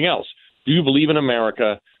abortion or anything else, do you believe in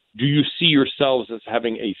America? Do you see yourselves as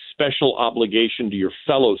having a special obligation to your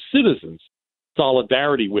fellow citizens,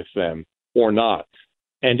 solidarity with them or not?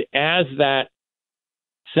 And as that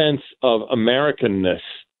sense of Americanness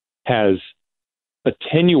has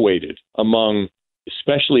attenuated among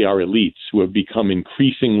especially our elites who have become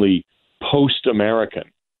increasingly post-American,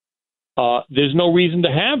 there's no reason to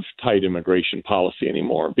have tight immigration policy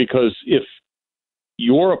anymore, because if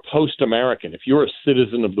you're a post-American, if you're a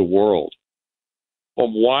citizen of the world,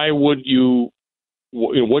 well, why would you,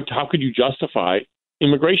 how could you justify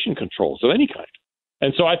immigration controls of any kind?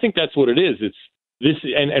 And so I think that's what it is. It's this,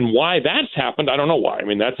 and why that's happened, I don't know why. I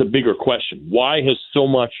mean, that's a bigger question. Why has so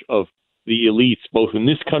much of the elites, both in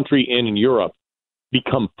this country and in Europe,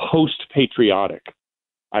 become post-patriotic?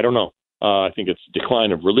 I don't know. I think it's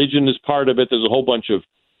decline of religion is part of it. There's a whole bunch of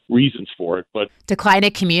reasons for it, but decline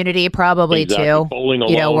of community probably too. Bowling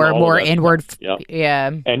alone, you know, we're more inward.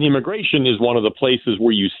 Yeah. And immigration is one of the places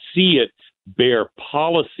where you see it bear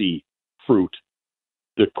policy fruit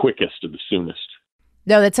the quickest or the soonest.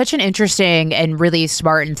 No, that's such an interesting and really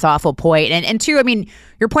smart and thoughtful point. And two, I mean,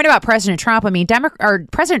 your point about President Trump, I mean,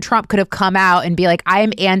 President Trump could have come out and be like, I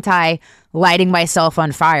am anti-lighting myself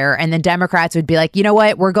on fire. And then Democrats would be like, you know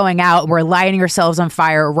what? We're going out and we're lighting ourselves on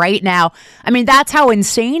fire right now. I mean, that's how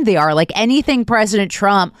insane they are. Like anything President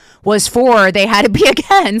Trump was for, they had to be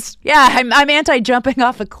against. Yeah, I'm anti-jumping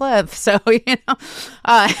off a cliff. So, you know,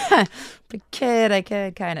 I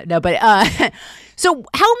could kind of. No, but so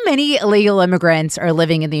how many illegal immigrants are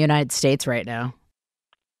living in the United States right now?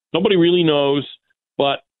 Nobody really knows,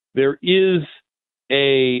 but there is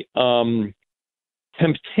a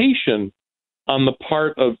temptation on the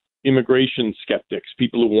part of immigration skeptics,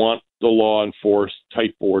 people who want the law enforced,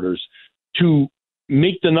 tight borders, to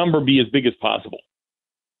make the number be as big as possible.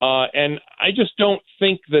 And I just don't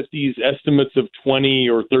think that these estimates of 20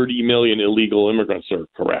 or 30 million illegal immigrants are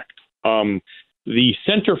correct. The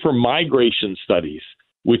Center for Migration Studies,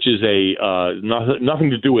 which is nothing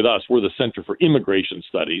to do with us, we're the Center for Immigration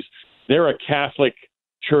Studies. They're a Catholic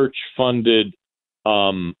church-funded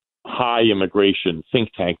high immigration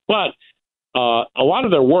think tank. But a lot of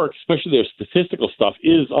their work, especially their statistical stuff,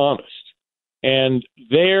 is honest. And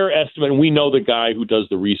their estimate, and we know the guy who does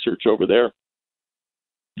the research over there,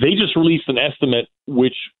 they just released an estimate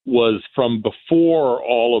which was from before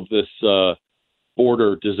all of this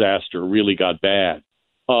border disaster really got bad,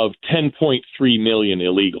 of 10.3 million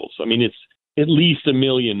illegals. I mean, it's at least a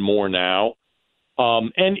million more now.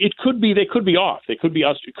 And it could be, they could be off. They could be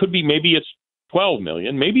us. It could be, maybe it's 12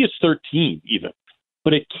 million, maybe it's 13 even,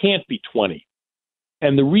 but it can't be 20.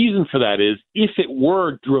 And the reason for that is if it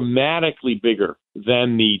were dramatically bigger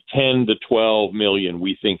than the 10 to 12 million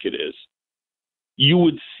we think it is, you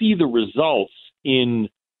would see the results in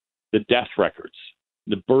the death records,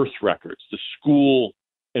 the birth records, the school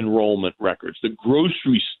enrollment records, the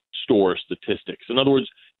grocery store statistics. In other words,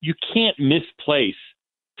 you can't misplace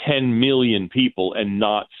 10 million people and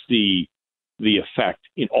not see the effect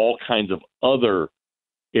in all kinds of other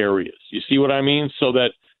areas. You see what I mean? So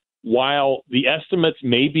that while the estimates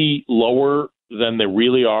may be lower than they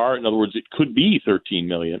really are, in other words, it could be 13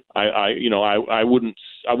 million. I wouldn't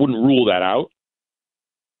rule that out.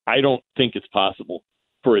 I don't think it's possible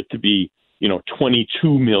for it to be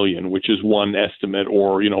 22 million, which is one estimate,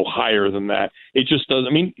 or, higher than that. It just doesn't,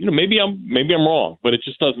 I mean, maybe I'm wrong, but it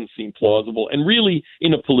just doesn't seem plausible. And really,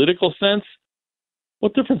 in a political sense,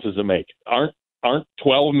 what difference does it make? Aren't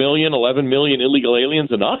 12 million, 11 million illegal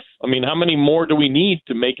aliens enough? I mean, how many more do we need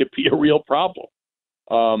to make it be a real problem?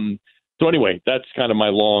 So anyway, that's kind of my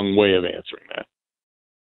long way of answering that.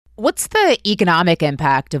 What's the economic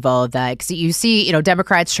impact of all of that? Because you see,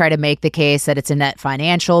 Democrats try to make the case that it's a net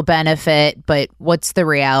financial benefit, but what's the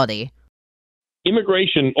reality?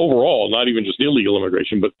 Immigration overall, not even just illegal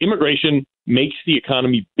immigration, but immigration makes the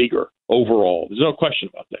economy bigger overall. There's no question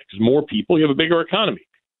about that, because more people, you have a bigger economy.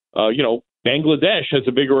 Bangladesh has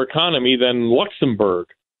a bigger economy than Luxembourg,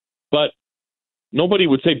 but nobody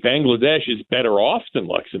would say Bangladesh is better off than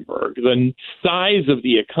Luxembourg. The size of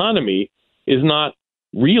the economy is not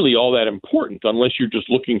really all that important unless you're just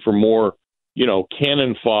looking for more,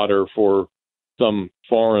 cannon fodder for some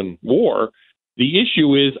foreign war. The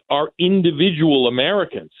issue is, are individual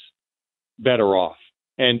Americans better off?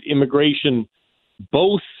 And immigration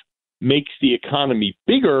both makes the economy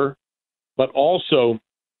bigger, but also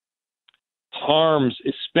harms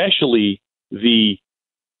especially the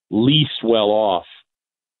least well off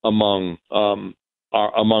among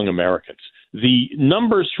Americans. The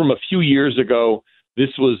numbers from a few years ago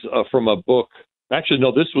This was from a book. Actually,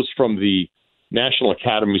 no, this was from the National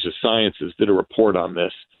Academies of Sciences, did a report on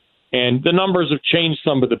this. And the numbers have changed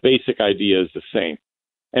some, but the basic idea is the same.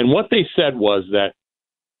 And what they said was that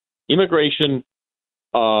immigration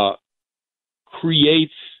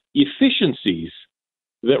creates efficiencies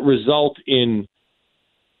that result in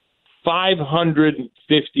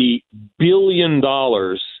 $550 billion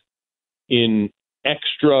in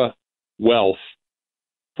extra wealth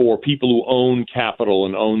for people who own capital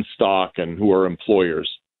and own stock and who are employers.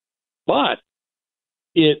 But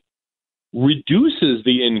it reduces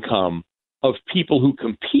the income of people who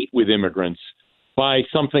compete with immigrants by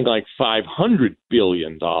something like $500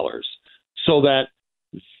 billion. So that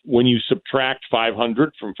when you subtract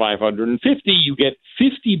 500 from 550, you get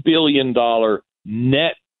 $50 billion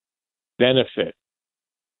net benefit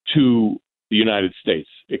to the United States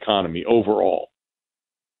economy overall.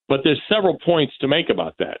 But there's several points to make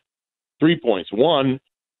about that. 3 points. One,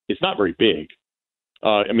 it's not very big.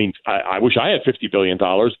 I wish I had $50 billion,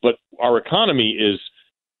 but our economy is,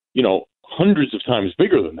 hundreds of times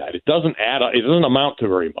bigger than that. It doesn't it doesn't amount to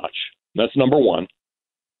very much. That's number one.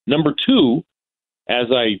 Number two, as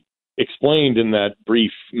I explained in that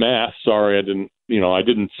brief math, sorry, I didn't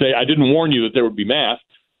warn you that there would be math.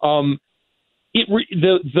 The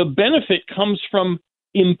benefit comes from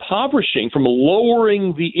from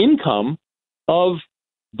lowering the income of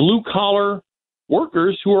blue-collar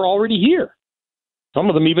workers who are already here, some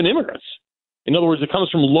of them even immigrants. In other words, it comes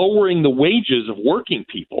from lowering the wages of working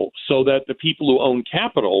people so that the people who own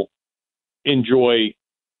capital enjoy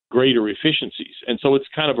greater efficiencies. And so it's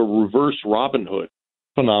kind of a reverse Robin Hood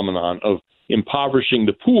phenomenon of impoverishing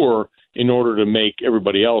the poor in order to make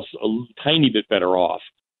everybody else a tiny bit better off.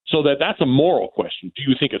 So that's a moral question. Do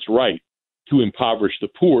you think it's right to impoverish the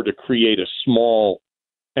poor to create a small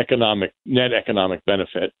net economic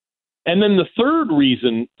benefit? And then the third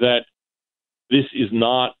reason that this is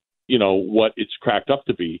not, what it's cracked up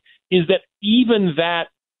to be, is that even that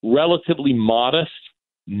relatively modest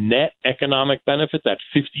net economic benefit, that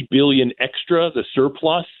 $50 billion extra, the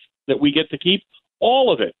surplus that we get to keep, all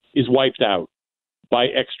of it is wiped out by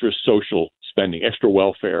extra social spending, extra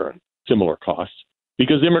welfare and similar costs.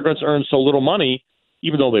 Because immigrants earn so little money,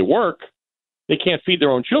 even though they work, they can't feed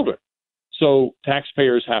their own children. So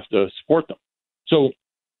taxpayers have to support them. So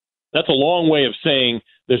that's a long way of saying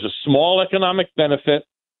there's a small economic benefit.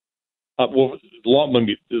 Let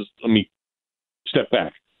me step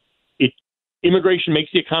back. Immigration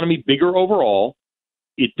makes the economy bigger overall.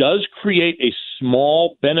 It does create a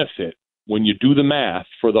small benefit when you do the math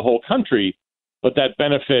for the whole country, but that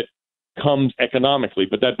benefit comes economically.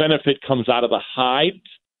 But that benefit comes out of the hides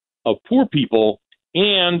of poor people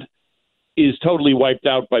and is totally wiped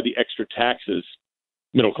out by the extra taxes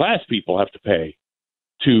middle-class people have to pay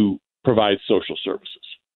to provide social services.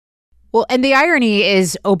 Well, and the irony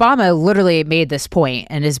is Obama literally made this point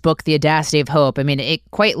in his book, The Audacity of Hope. I mean, it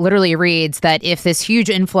quite literally reads that if this huge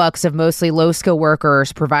influx of mostly low-skill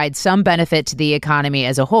workers provides some benefit to the economy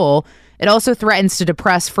as a whole, it also threatens to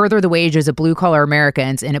depress further the wages of blue-collar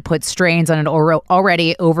Americans, and it puts strains on an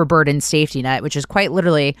already overburdened safety net, which is quite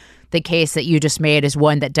literally the case that you just made is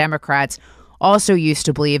one that Democrats also used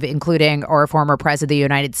to believe, including our former president of the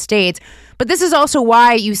United States. But this is also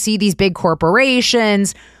why you see these big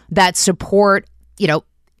corporations that support,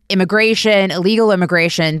 immigration, illegal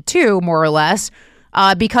immigration too, more or less,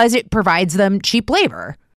 because it provides them cheap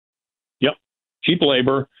labor. Yep, cheap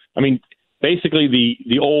labor. I mean, basically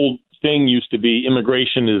the old thing used to be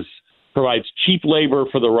immigration provides cheap labor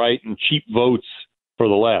for the right and cheap votes for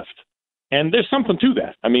the left. And there's something to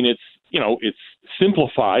that. I mean, it's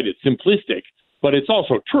simplified, it's simplistic, but it's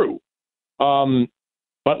also true.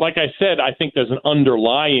 But like I said, I think there's an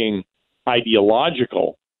underlying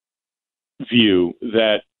ideological view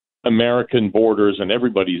that American borders and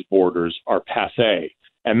everybody's borders are passé.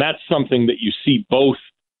 And that's something that you see both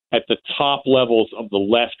at the top levels of the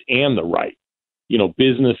left and the right.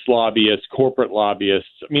 Business lobbyists, corporate lobbyists.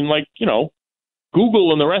 I mean,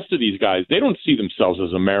 Google and the rest of these guys, they don't see themselves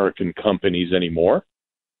as American companies anymore.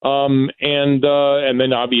 And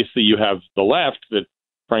then obviously you have the left that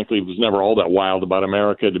frankly was never all that wild about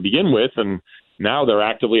America to begin with, and now they're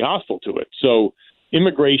actively hostile to it. So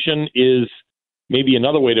immigration is, maybe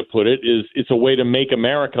another way to put it, is it's a way to make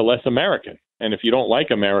America less American. And if you don't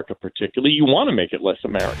like America particularly, you want to make it less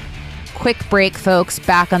American. Quick break, folks.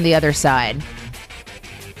 Back on the other side.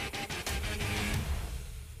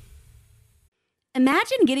 Imagine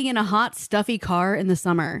Imagine getting in a hot, stuffy car in the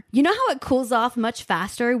summer. You know how it cools off much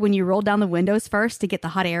faster when you roll down the windows first to get the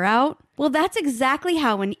hot air out? Well, that's exactly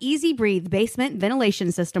how an Easy Breathe basement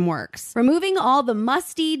ventilation system works. Removing all the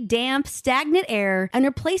musty, damp, stagnant air and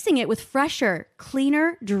replacing it with fresher,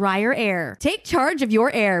 cleaner, drier air. Take charge of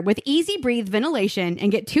your air with Easy Breathe ventilation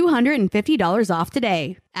and get $250 off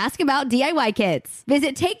today. Ask about DIY kits.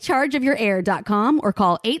 Visit takechargeofyourair.com or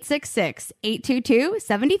call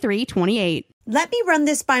 866-822-7328. Let me run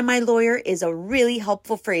this by my lawyer is a really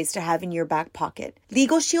helpful phrase to have in your back pocket.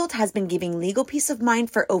 Legal Shield has been giving legal peace of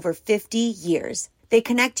mind for over 50 years. They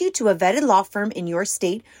connect you to a vetted law firm in your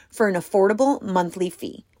state for an affordable monthly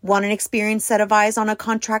fee. Want an experienced set of eyes on a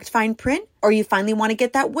contract fine print? Or you finally want to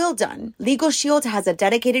get that will done? Legal Shield has a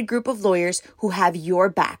dedicated group of lawyers who have your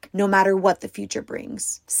back, no matter what the future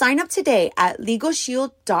brings. Sign up today at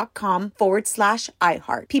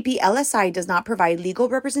LegalShield.com/iHeart. PPLSI does not provide legal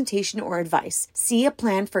representation or advice. See a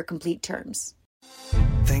plan for complete terms.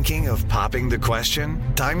 Thinking of popping the question?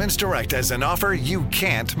 Diamonds Direct has an offer you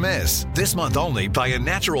can't miss. This month only, buy a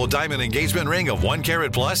natural diamond engagement ring of 1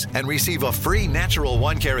 carat plus and receive a free natural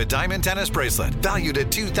 1 carat diamond tennis bracelet valued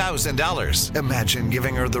at $2,000. Imagine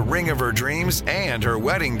giving her the ring of her dreams and her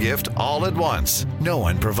wedding gift all at once. No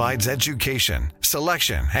one provides education,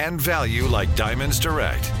 selection, and value like Diamonds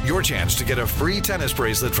Direct. Your chance to get a free tennis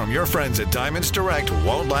bracelet from your friends at Diamonds Direct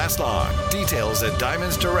won't last long. Details at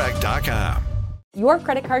diamondsdirect.com. Your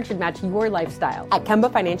credit card should match your lifestyle. At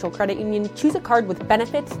Kemba Financial Credit Union, choose a card with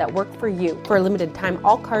benefits that work for you. For a limited time,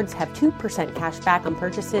 all cards have 2% cash back on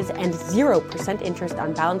purchases and 0% interest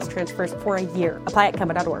on balance transfers for a year. Apply at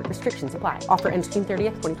Kemba.org. Restrictions apply. Offer ends June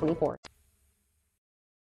 30th, 2024.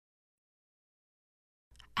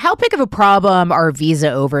 How big of a problem are visa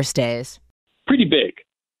overstays? Pretty big.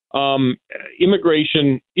 Illegal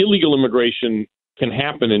immigration can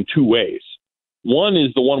happen in two ways. One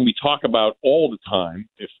is the one we talk about all the time,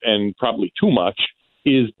 and probably too much,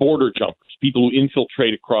 is border jumpers, people who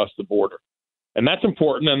infiltrate across the border. And that's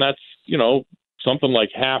important, and that's, something like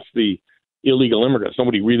half the illegal immigrants.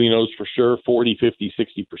 Nobody really knows for sure. 40, 50,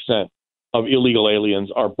 60% of illegal aliens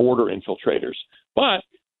are border infiltrators. But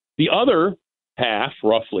the other half,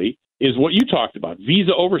 roughly, is what you talked about,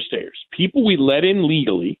 visa overstayers, people we let in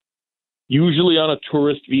legally, usually on a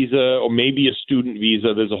tourist visa or maybe a student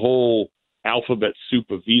visa. There's a whole alphabet soup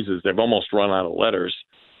of visas. They've almost run out of letters.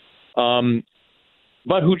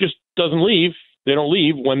 But who just doesn't leave. They don't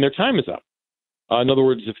leave when their time is up. In other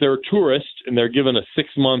words, if they're a tourist and they're given a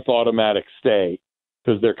 6-month automatic stay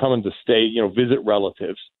because they're coming to stay, visit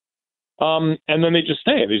relatives, and then they just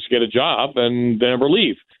stay. They just get a job and they never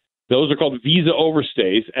leave. Those are called visa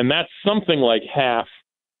overstays, and that's something like half.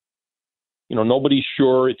 Nobody's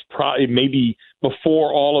sure. It's probably maybe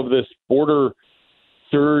before all of this border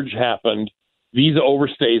surge happened, visa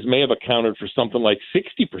overstays may have accounted for something like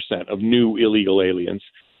 60% of new illegal aliens.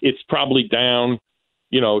 It's probably down,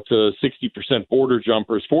 to 60% border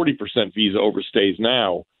jumpers, 40% visa overstays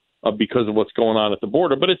now because of what's going on at the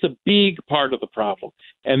border. But it's a big part of the problem.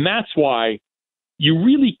 And that's why you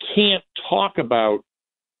really can't talk about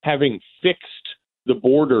having fixed the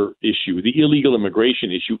border issue, the illegal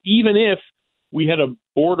immigration issue, even if we had a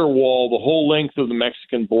border wall the whole length of the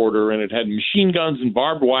Mexican border, and it had machine guns and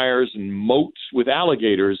barbed wires and moats with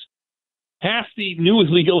alligators. Half the new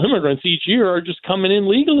illegal immigrants each year are just coming in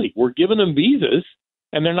legally. We're giving them visas,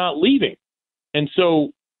 and they're not leaving. And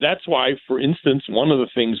so that's why, for instance, one of the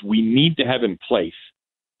things we need to have in place,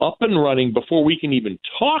 up and running before we can even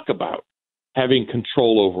talk about having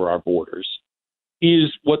control over our borders,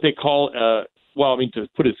 is what they call, to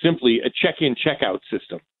put it simply, a check-in, check-out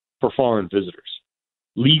system for foreign visitors,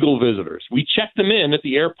 legal visitors. We check them in at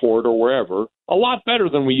the airport or wherever a lot better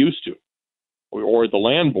than we used to, or at the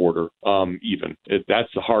land border even.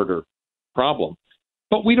 That's a harder problem.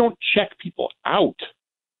 But we don't check people out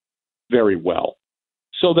very well,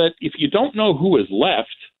 so that if you don't know who is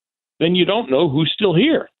left, then you don't know who's still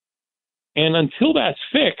here. And until that's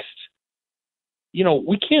fixed,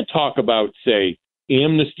 we can't talk about, say,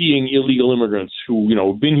 amnestying illegal immigrants who,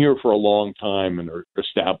 have been here for a long time and are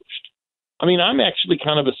established. I'm actually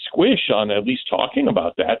kind of a squish on at least talking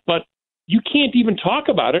about that, but you can't even talk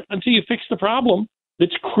about it until you fix the problem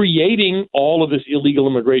that's creating all of this illegal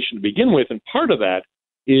immigration to begin with. And part of that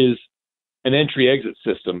is an entry-exit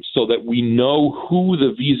system so that we know who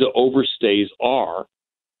the visa overstays are,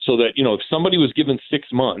 so that, if somebody was given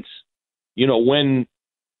 6 months, when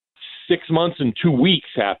 6 months and 2 weeks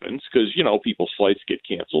happens, because, people's flights get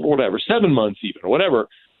canceled or whatever, 7 months even, or whatever,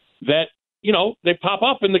 that, they pop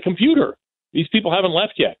up in the computer. These people haven't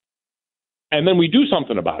left yet. And then we do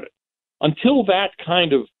something about it. Until that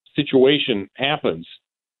kind of situation happens,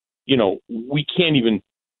 we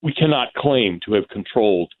cannot claim to have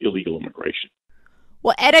controlled illegal immigration.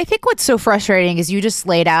 Well, Ed, I think what's so frustrating is you just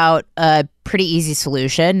laid out a pretty easy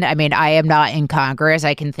solution. I mean, I am not in Congress.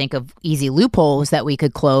 I can think of easy loopholes that we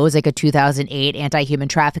could close, like a 2008 anti-human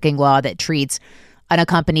trafficking law that treats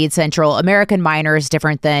unaccompanied Central American minors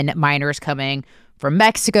different than minors coming from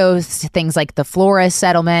Mexico, things like the Flores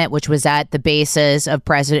settlement, which was at the basis of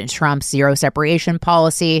President Trump's zero separation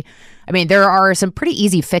policy. I mean, there are some pretty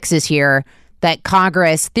easy fixes here that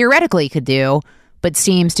Congress theoretically could do, but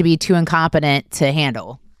seems to be too incompetent to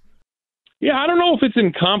handle. Yeah, I don't know if it's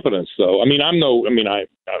incompetence, though. I mean,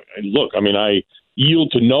 I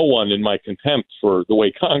yield to no one in my contempt for the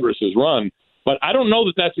way Congress is run, but I don't know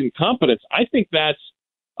that that's incompetence. I think that's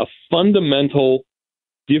a fundamental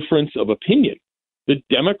difference of opinion. The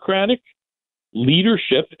Democratic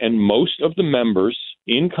leadership and most of the members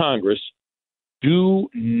in Congress do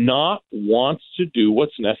not want to do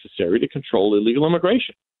what's necessary to control illegal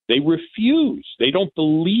immigration. They refuse. They don't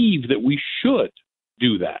believe that we should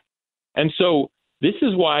do that. And so this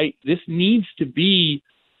is why this needs to be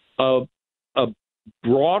a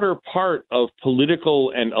broader part of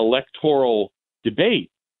political and electoral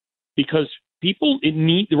debate, because the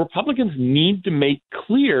Republicans need to make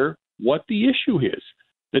clear what the issue is.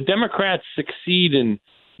 The Democrats succeed in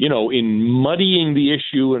muddying the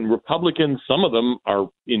issue, and Republicans, some of them are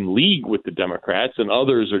in league with the Democrats, and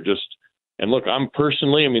others are just. And look,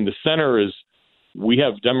 the center is, we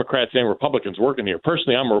have Democrats and Republicans working here.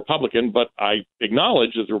 Personally, I'm a Republican, but I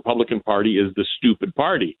acknowledge that the Republican Party is the stupid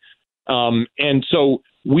party. And so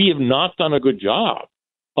we have not done a good job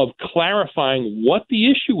of clarifying what the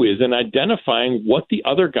issue is and identifying what the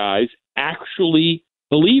other guys actually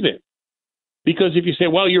believe in. Because if you say,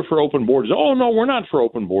 well, you're for open borders. Oh, no, we're not for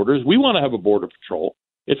open borders. We want to have a border patrol.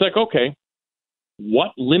 It's like, okay,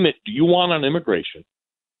 what limit do you want on immigration?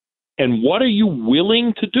 And what are you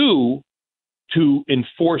willing to do to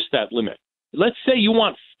enforce that limit? Let's say you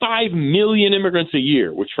want 5 million immigrants a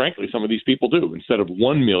year, which frankly some of these people do, instead of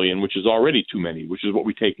 1 million, which is already too many, which is what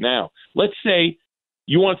we take now. Let's say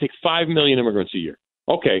you want to take 5 million immigrants a year.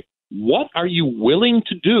 Okay, what are you willing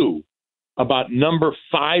to do about number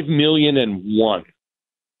 5,000,001?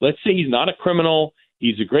 Let's say he's not a criminal.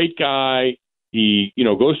 He's a great guy. He,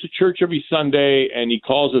 goes to church every Sunday and he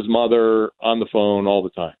calls his mother on the phone all the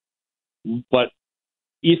time. But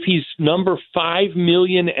if he's number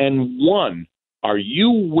 5,000,001, are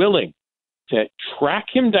you willing to track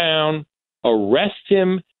him down, arrest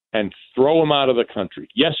him, and throw him out of the country?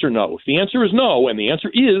 Yes or no? If the answer is no, and the answer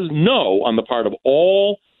is no on the part of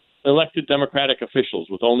all elected Democratic officials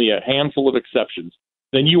with only a handful of exceptions,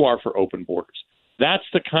 then you are for open borders. That's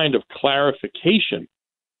the kind of clarification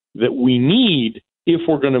that we need if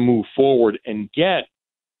we're going to move forward and get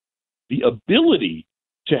the ability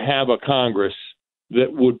to have a Congress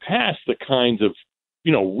that would pass the kinds of,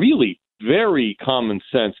 really very common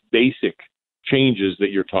sense, basic changes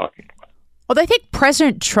that you're talking about. Well, I think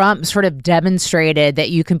President Trump sort of demonstrated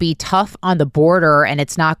that you can be tough on the border and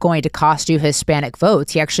it's not going to cost you Hispanic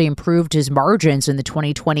votes. He actually improved his margins in the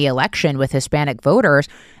 2020 election with Hispanic voters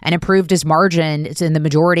and improved his margins in the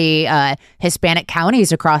majority Hispanic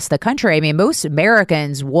counties across the country. I mean, most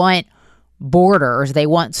Americans want borders. They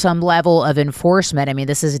want some level of enforcement. I mean,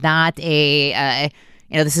 this is not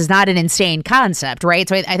this is not an insane concept, right?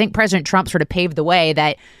 So I think President Trump sort of paved the way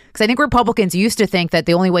because I think Republicans used to think that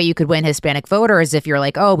the only way you could win Hispanic voters is if you're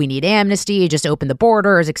like, oh, we need amnesty, just open the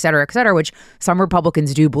borders, et cetera, which some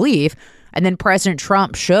Republicans do believe. And then President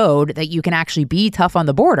Trump showed that you can actually be tough on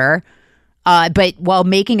the border, but while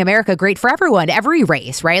making America great for everyone, every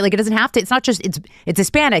race, right? Like it doesn't have to, it's not just, it's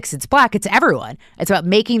Hispanics, it's Black, it's everyone. It's about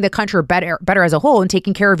making the country better as a whole and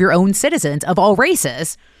taking care of your own citizens of all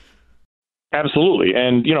races. Absolutely.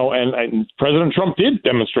 And, and President Trump did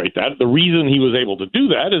demonstrate that. The reason he was able to do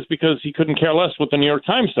that is because he couldn't care less what the New York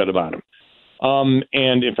Times said about him.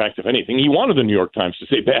 And in fact, if anything, he wanted the New York Times to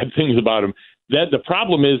say bad things about him. That the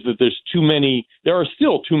problem is that there are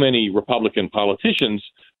still too many Republican politicians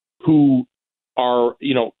who are,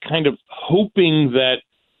 kind of hoping that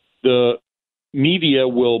the media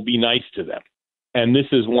will be nice to them. And this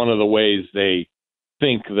is one of the ways they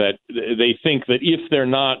think that if they're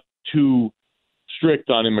not too strict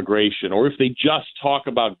on immigration, or if they just talk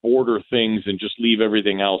about border things and just leave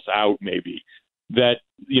everything else out, maybe that,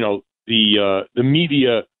 the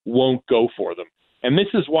media won't go for them. And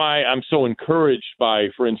this is why I'm so encouraged by,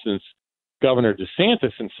 for instance, Governor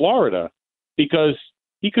DeSantis in Florida, because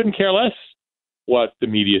he couldn't care less what the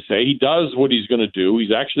media say. He does what he's going to do.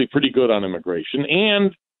 He's actually pretty good on immigration.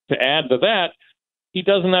 And to add to that, he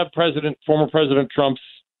doesn't have former President Trump's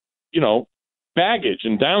baggage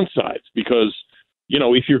and downsides because,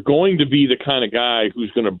 if you're going to be the kind of guy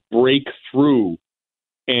who's going to break through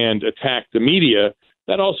and attack the media,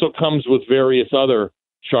 that also comes with various other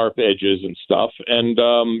sharp edges and stuff. And,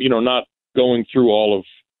 not going through all of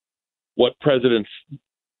what President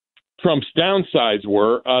Trump's downsides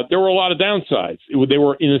were, there were a lot of downsides. They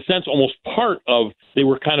were, in a sense, almost they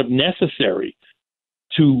were kind of necessary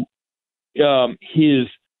to his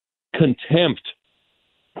contempt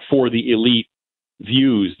for the elite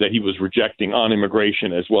views that he was rejecting on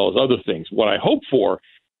immigration as well as other things. What I hope for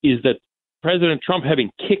is that President Trump,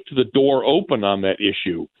 having kicked the door open on that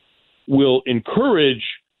issue, will encourage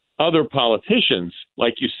other politicians,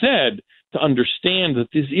 like you said, to understand that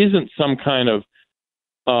this isn't some kind of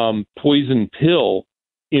poison pill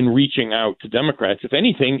in reaching out to Democrats. If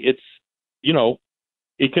anything, it's,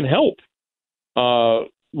 it can help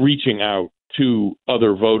reaching out to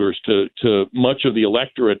other voters, to much of the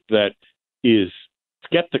electorate that is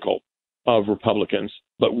skeptical of Republicans,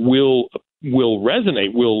 but will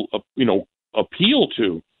resonate, will appeal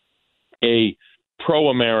to a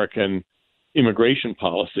pro-American immigration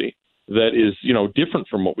policy that is, different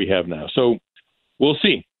from what we have now. So we'll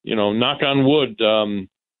see. Knock on wood.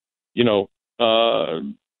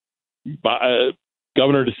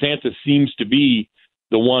 Governor DeSantis seems to be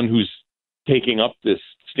the one who's taking up this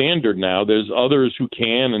standard now. There's others who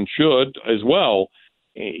can and should as well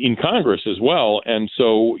in Congress as well. And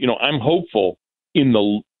so, I'm hopeful in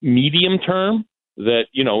the medium term that,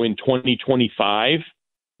 in 2025,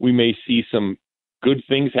 we may see some good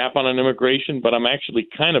things happen on immigration, but I'm actually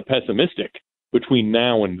kind of pessimistic between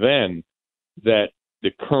now and then that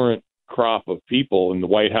the current crop of people in the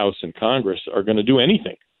White House and Congress are going to do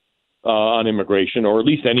anything on immigration, or at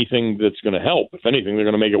least anything that's going to help. If anything, they're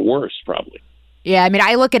going to make it worse, probably. Yeah, I mean,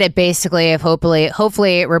 I look at it basically if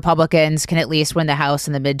hopefully Republicans can at least win the House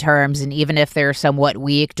in the midterms, and even if they're somewhat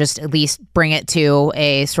weak, just at least bring it to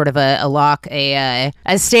a sort of a lock, a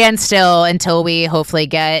standstill until we hopefully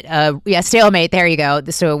get a stalemate. There you go.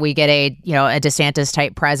 So we get a DeSantis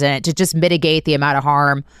type president to just mitigate the amount of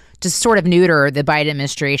harm, just sort of neuter the Biden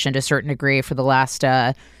administration to a certain degree for the last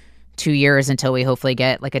 2 years until we hopefully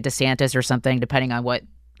get like a DeSantis or something, depending on what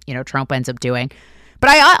Trump ends up doing. But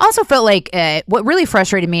I also felt like what really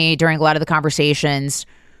frustrated me during a lot of the conversations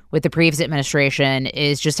with the previous administration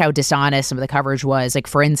is just how dishonest some of the coverage was. Like,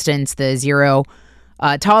 for instance, the zero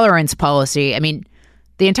tolerance policy. I mean,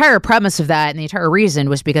 the entire premise of that and the entire reason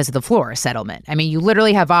was because of the Flores settlement. I mean, you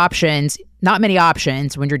literally have options, not many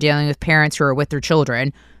options, when you're dealing with parents who are with their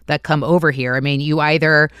children that come over here. I mean, you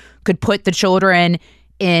either could put the children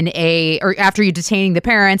or after you detaining the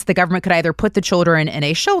parents, the government could either put the children in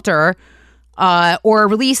a shelter or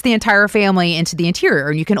release the entire family into the interior.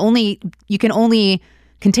 And you can only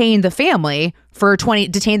detain the family for 20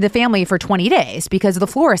 days because of the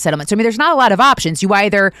Flores settlement. So, I mean, there's not a lot of options. You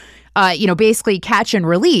either, basically catch and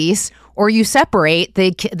release, or you separate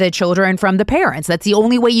the children from the parents. That's the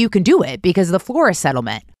only way you can do it because of the Flores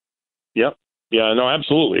settlement. Yep. Yeah, no,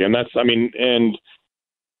 absolutely. And that's, to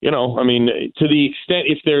the extent,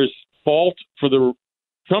 if there's fault for the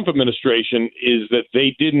Trump administration, is that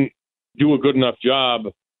they didn't do a good enough job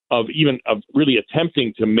of really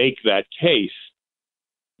attempting to make that case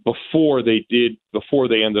before they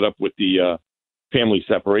ended up with the family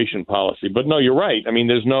separation policy. But no, you're right. I mean,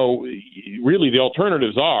 the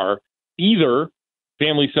alternatives are either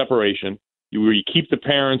family separation, where you keep the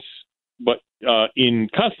parents but in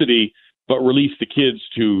custody, but release the kids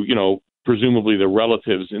to, presumably the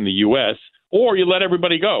relatives in the U.S., or you let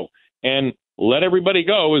everybody go. And let everybody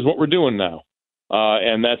go is what we're doing now.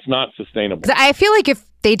 And that's not sustainable. I feel like if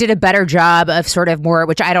they did a better job of sort of more,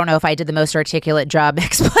 which I don't know if I did the most articulate job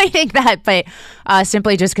explaining that, but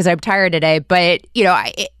simply just because I'm tired today. But,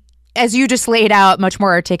 as you just laid out much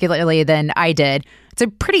more articulately than I did, it's a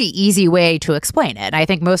pretty easy way to explain it. And I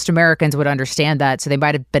think most Americans would understand that. So they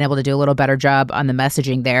might have been able to do a little better job on the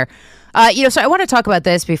messaging there. So I want to talk about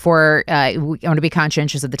this before I want to be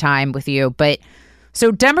conscientious of the time with you. But so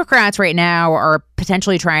Democrats right now are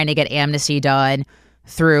potentially trying to get amnesty done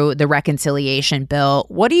through the reconciliation bill.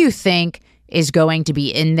 What do you think is going to be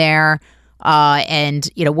in there? And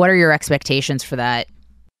what are your expectations for that?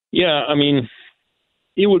 Yeah, I mean,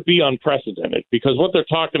 it would be unprecedented because what they're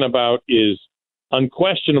talking about is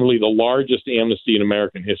unquestionably the largest amnesty in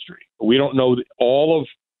American history. We don't know all of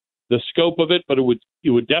the scope of it, but it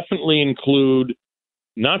would definitely include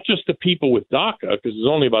not just the people with DACA, because there's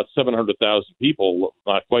only about 700,000 people,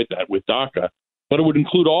 not quite that, with DACA, but it would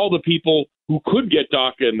include all the people who could get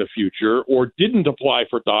DACA in the future or didn't apply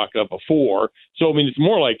for DACA before. So, I mean, it's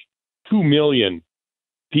more like 2 million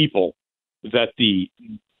people that the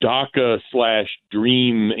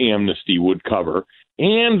DACA/Dream amnesty would cover.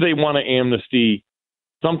 And they want to amnesty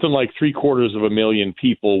something like 750,000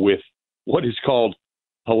 people with what is called,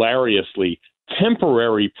 hilariously,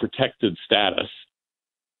 temporary protected status,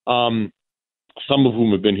 some of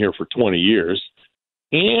whom have been here for 20 years.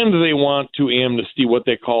 And they want to amnesty what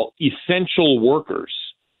they call essential workers,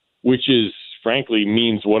 which is, frankly,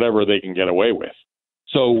 means whatever they can get away with.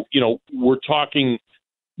 So, we're talking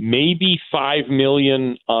maybe 5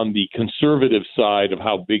 million on the conservative side of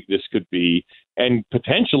how big this could be, and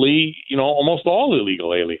potentially, almost all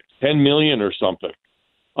illegal aliens, 10 million or something,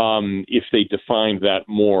 if they defined that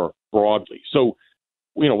more broadly. So,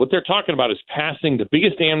 what they're talking about is passing the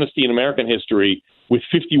biggest amnesty in American history with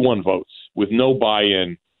 51 votes, with no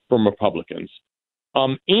buy-in from Republicans.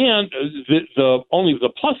 And only the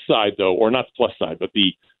plus side, though, or not the plus side, but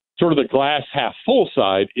the sort of the glass half full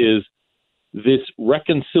side is this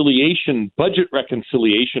budget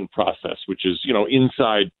reconciliation process, which is,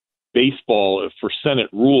 inside baseball for Senate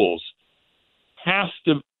rules, has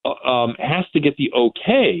to get the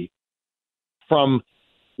okay from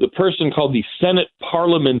the person called the Senate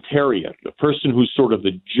parliamentarian, the person who's sort of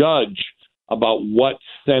the judge about what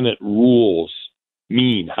Senate rules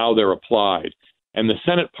mean, how they're applied. And the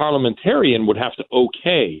Senate parliamentarian would have to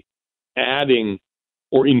okay adding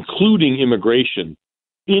or including immigration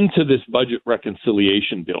into this budget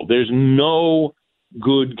reconciliation bill. There's no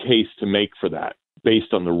good case to make for that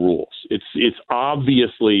based on the rules. It's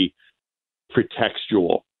obviously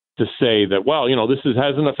pretextual to say that, well, this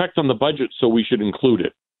has an effect on the budget, so we should include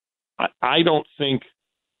it. I don't think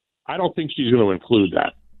she's going to include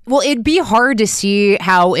that. Well, it'd be hard to see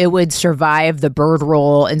how it would survive the Byrd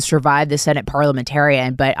rule and survive the Senate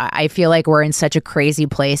parliamentarian. But I feel like we're in such a crazy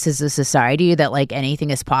place as a society that anything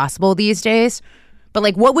is possible these days.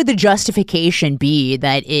 But what would the justification be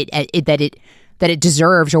that it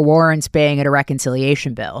deserves or warrants being in a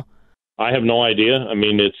reconciliation bill? I have no idea. I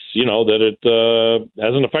mean, it's that it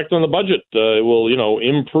has an effect on the budget. It will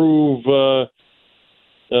improve.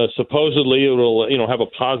 Supposedly, it will have a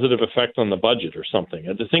positive effect on the budget or something.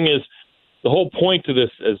 And the thing is, the whole point to this,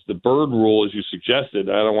 as the Byrd rule, as you suggested,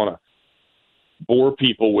 I don't want to bore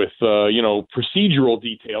people with procedural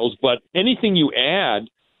details, but anything you add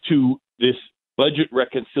to this budget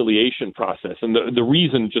reconciliation process, and the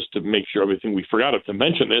reason, just to make sure everything we forgot to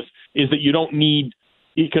mention this, is that you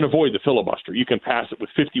can avoid the filibuster. You can pass it with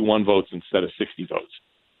 51 votes instead of 60 votes.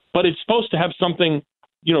 But it's supposed to have something,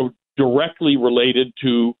 directly related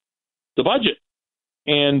to the budget.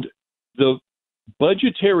 And the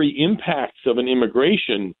budgetary impacts of an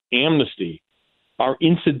immigration amnesty are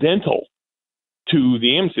incidental to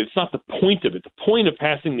the amnesty. It's not the point of it. The point of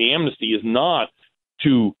passing the amnesty is not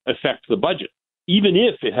to affect the budget, even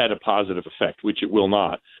if it had a positive effect, which it will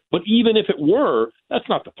not. But even if it were, that's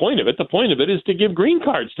not the point of it. The point of it is to give green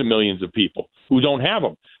cards to millions of people who don't have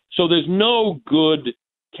them. So there's no good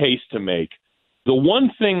case to make. The one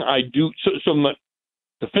thing I do,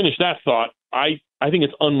 to finish that thought, I think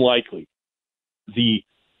it's unlikely the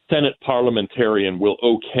Senate parliamentarian will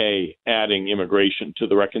okay adding immigration to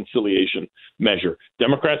the reconciliation measure.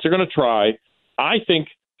 Democrats are going to try. I think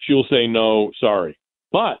she'll say no, sorry.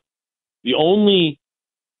 But the only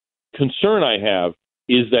concern I have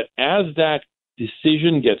is that as that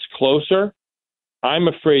decision gets closer, I'm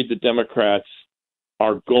afraid the Democrats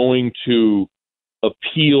are going to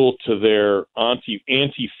appeal to their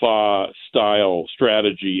Antifa style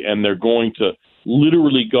strategy, and they're going to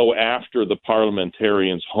literally go after the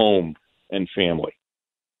parliamentarian's home and family.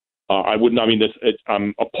 I'm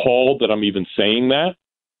appalled that I'm even saying that,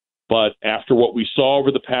 but after what we saw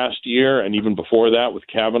over the past year, and even before that with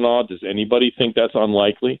Kavanaugh, does anybody think that's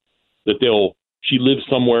unlikely? That she lives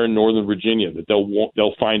somewhere in Northern Virginia, that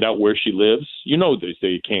they'll find out where she lives?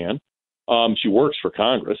 They can. She works for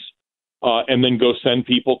Congress. And then go send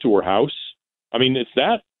people to her house. I mean,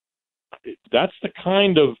 that's the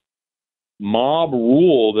kind of mob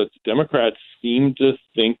rule that the Democrats seem to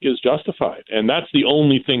think is justified. And that's the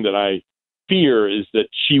only thing that I fear, is that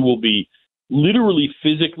she will be literally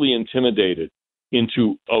physically intimidated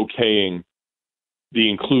into okaying the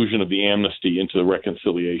inclusion of the amnesty into the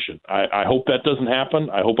reconciliation. I hope that doesn't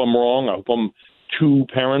happen. I hope I'm wrong. I hope I'm too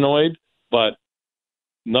paranoid. But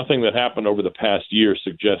nothing that happened over the past year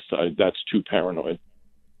suggests that's too paranoid.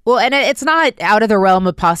 Well, and it's not out of the realm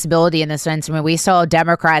of possibility in the sense, we saw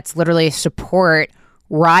Democrats literally support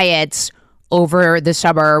riots over the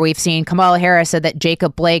summer. We've seen Kamala Harris said that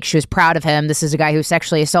Jacob Blake, she was proud of him. This is a guy who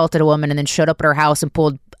sexually assaulted a woman and then showed up at her house and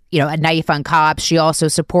pulled a knife on cops. She also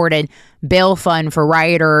supported bail fund for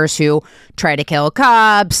rioters who try to kill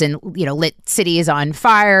cops and, lit cities on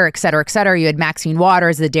fire, et cetera, et cetera. You had Maxine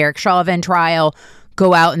Waters, the Derek Chauvin trial,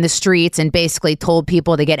 go out in the streets and basically told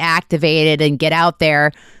people to get activated and get out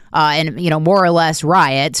there and more or less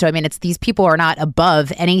riot. So, I mean, these people are not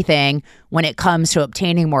above anything when it comes to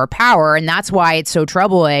obtaining more power. And that's why it's so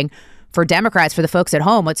troubling for Democrats, for the folks at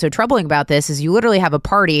home. What's so troubling about this is you literally have a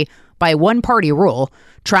party by one party rule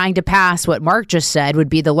trying to pass what Mark just said would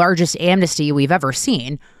be the largest amnesty we've ever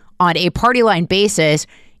seen on a party line basis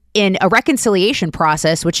in a reconciliation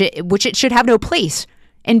process, which it should have no place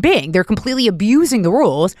in being. They're completely abusing the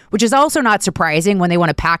rules, which is also not surprising when they want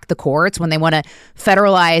to pack the courts, when they want to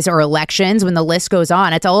federalize our elections, when the list goes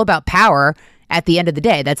on. It's all about power at the end of the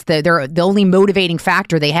day. That's the only motivating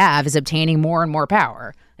factor they have is obtaining more and more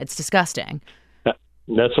power. It's disgusting.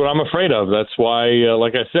 That's what I'm afraid of. That's why,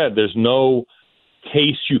 like I said, there's no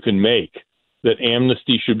case you can make that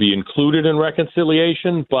amnesty should be included in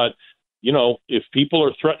reconciliation. But, if people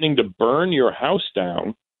are threatening to burn your house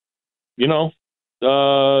down,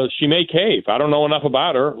 she may cave. I don't know enough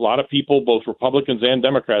about her. A lot of people, both Republicans and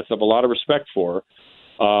Democrats, have a lot of respect for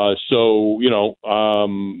her.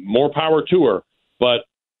 More power to her.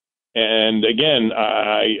 And again,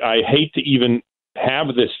 I hate to even have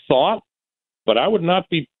this thought, but I would not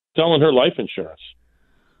be selling her life insurance.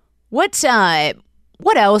 What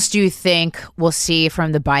else do you think we'll see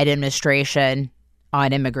from the Biden administration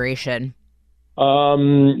on immigration?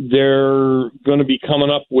 They're going to be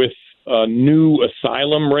coming up with new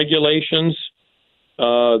asylum regulations,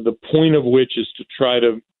 the point of which is to try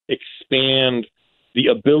to expand the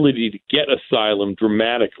ability to get asylum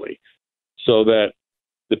dramatically so that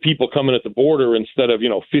the people coming at the border, instead of,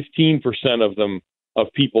 15% of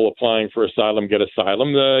people applying for asylum get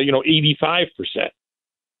asylum, 85%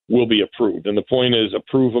 will be approved. And the point is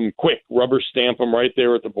approve them quick, rubber stamp them right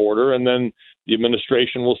there at the border. And then the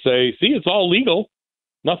administration will say, see, it's all legal.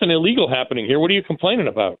 Nothing illegal happening here. What are you complaining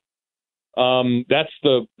about? That's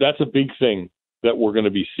a big thing that we're going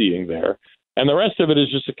to be seeing there. And the rest of it is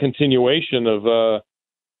just a continuation of,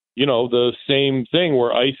 the same thing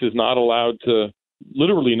where ICE is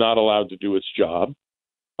literally not allowed to do its job.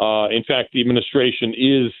 In fact, the administration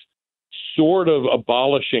is sort of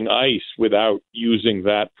abolishing ICE without using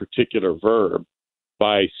that particular verb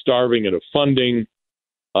by starving it of funding,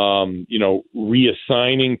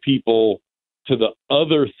 reassigning people to the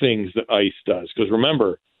other things that ICE does. Because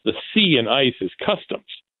remember, the C in ICE is customs,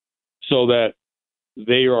 so that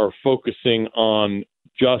they are focusing on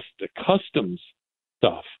just the customs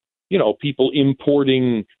stuff. People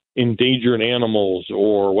importing endangered animals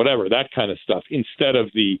or whatever, that kind of stuff, instead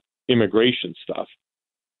of the immigration stuff.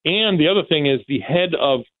 And the other thing is the head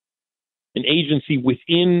of an agency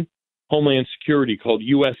within Homeland Security called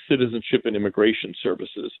U.S. Citizenship and Immigration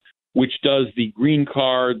Services, which does the green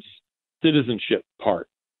cards citizenship part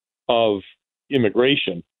of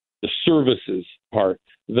immigration, the services part.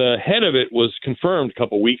 The head of it was confirmed a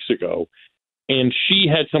couple of weeks ago, and she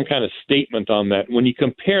had some kind of statement on that. When you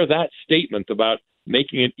compare that statement about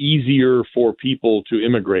making it easier for people to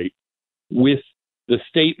immigrate with the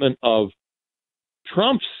statement of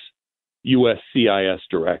Trump's USCIS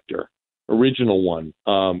director, original one,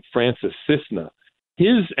 Francis Cisna,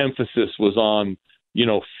 his emphasis was on,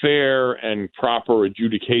 fair and proper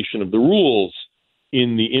adjudication of the rules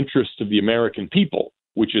in the interest of the American people,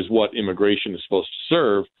 which is what immigration is supposed to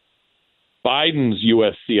serve. Biden's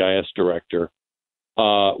USCIS director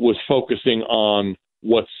was focusing on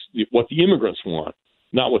what the immigrants want,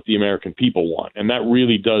 not what the American people want. And that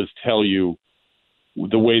really does tell you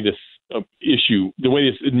the way this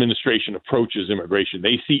administration approaches immigration.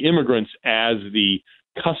 They see immigrants as the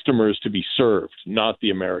customers to be served, not the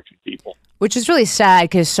American people. Which is really sad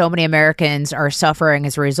because so many Americans are suffering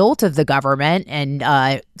as a result of the government and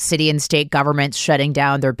city and state governments shutting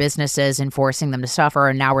down their businesses and forcing them to suffer.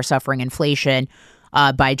 And now we're suffering inflation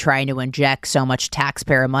by trying to inject so much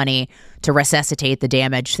taxpayer money to resuscitate the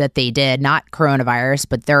damage that they did, not coronavirus,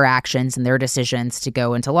 but their actions and their decisions to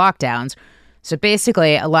go into lockdowns. So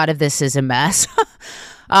basically, a lot of this is a mess.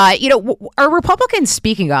 Are Republicans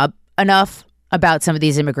speaking up enough about some of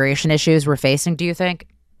these immigration issues we're facing, do you think?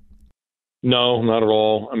 No, not at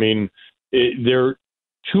all. I mean, too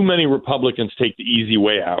many Republicans take the easy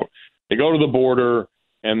way out. They go to the border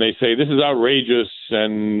and they say, this is outrageous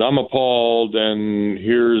and I'm appalled and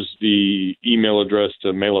here's the email address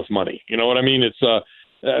to mail us money. You know what I mean? It's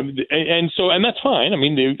and that's fine. I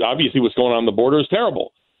mean, obviously what's going on the border is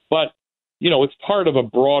terrible, but it's part of a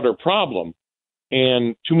broader problem.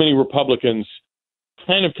 And too many Republicans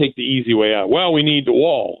kind of take the easy way out. Well, we need the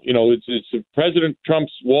wall. It's President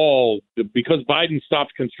Trump's wall. Because Biden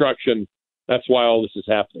stopped construction, that's why all this is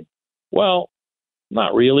happening. Well,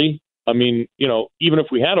 not really. I mean, even if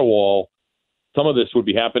we had a wall, some of this would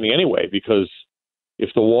be happening anyway, because if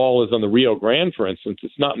the wall is on the Rio Grande, for instance,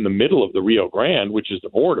 it's not in the middle of the Rio Grande, which is the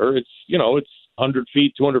border. It's 100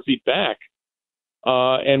 feet, 200 feet back.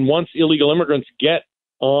 And once illegal immigrants get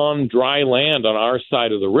on dry land on our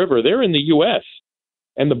side of the river, they're in the U.S.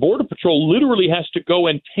 And the Border Patrol literally has to go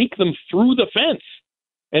and take them through the fence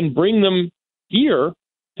and bring them here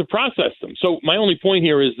to process them. So my only point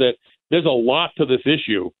here is that there's a lot to this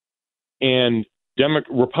issue, and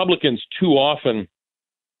Republicans too often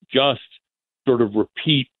just sort of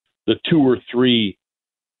repeat the 2 or 3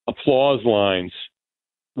 applause lines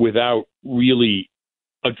without really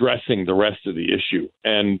addressing the rest of the issue.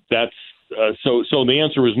 And that's so the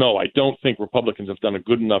answer is no. I don't think Republicans have done a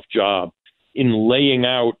good enough job in laying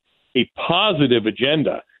out a positive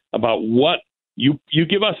agenda about what you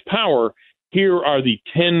give us power. Here are the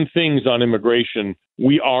 10 things on immigration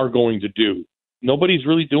we are going to do. Nobody's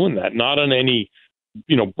really doing that, not in any,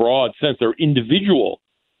 broad sense. There are individual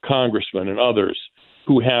congressmen and others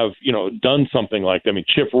who have, done something like that. I mean,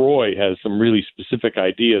 Chip Roy has some really specific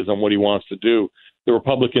ideas on what he wants to do. The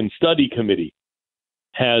Republican Study Committee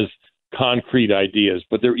has concrete ideas,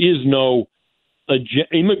 but there is no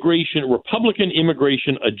Republican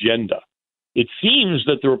immigration agenda. It seems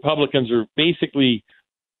that the Republicans are basically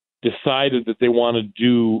decided that they want to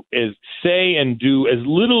do as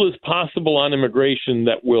little as possible on immigration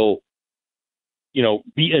that will,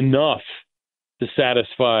 be enough to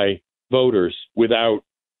satisfy voters without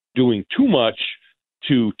doing too much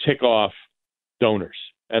to tick off donors.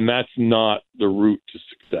 And that's not the route to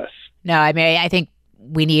success. No, I mean, I think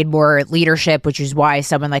we need more leadership, which is why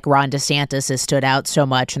someone like Ron DeSantis has stood out so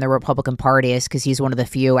much in the Republican Party, is because he's one of the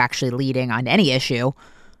few actually leading on any issue,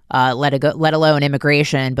 let alone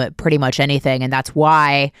immigration, but pretty much anything. And that's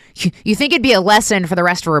why you think it'd be a lesson for the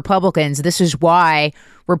rest of Republicans. This is why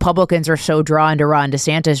Republicans are so drawn to Ron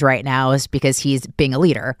DeSantis right now, is because he's being a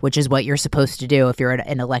leader, which is what you're supposed to do if you're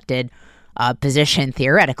an elected position,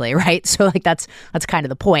 theoretically, right? So like that's kind of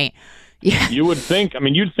the point. Yeah. You would think. I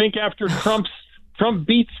mean, you'd think after Trump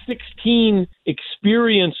beat 16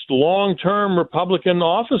 experienced long-term Republican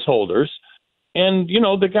office holders, and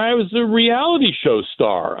the guy was a reality show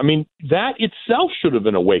star. I mean, that itself should have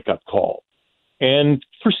been a wake-up call. And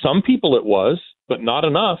for some people it was, but not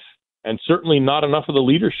enough, and certainly not enough of the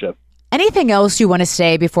leadership. Anything else you want to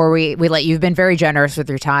say before we let you? You've been very generous with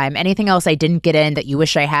your time. Anything else I didn't get in that you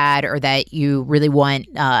wish I had, or that you really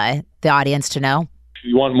want the audience to know? If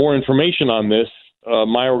you want more information on this,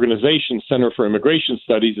 my organization, Center for Immigration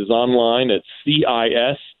Studies, is online at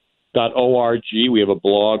cis.org. We have a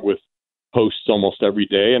blog with posts almost every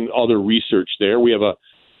day and other research there. We have a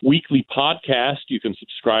weekly podcast you can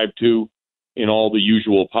subscribe to in all the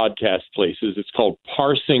usual podcast places. It's called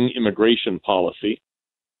Parsing Immigration Policy.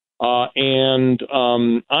 And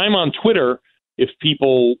I'm on Twitter if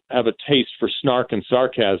people have a taste for snark and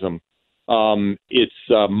sarcasm. It's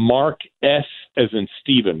Mark S. as in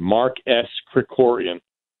Stephen, Mark S. Krikorian.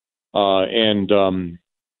 I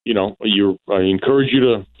encourage you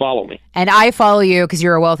to follow me. And I follow you because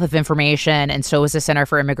you're a wealth of information, and so is the Center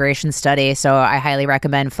for Immigration Studies. So I highly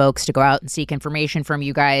recommend folks to go out and seek information from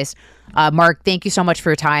you guys. Mark, thank you so much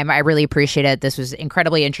for your time. I really appreciate it. This was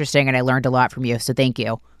incredibly interesting, and I learned a lot from you. So thank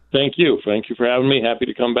you. Thank you. Thank you for having me. Happy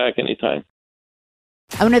to come back anytime.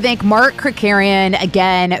 I want to thank Mark Krikorian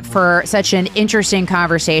again for such an interesting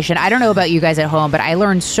conversation. I don't know about you guys at home, but I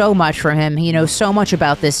learned so much from him. He knows so much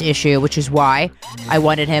about this issue, which is why I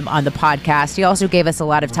wanted him on the podcast. He also gave us a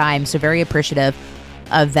lot of time, so very appreciative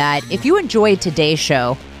of that. If you enjoyed today's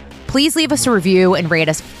show, please leave us a review and rate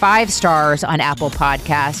us 5 stars on Apple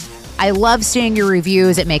Podcasts. I love seeing your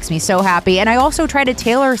reviews. It makes me so happy. And I also try to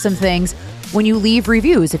tailor some things when you leave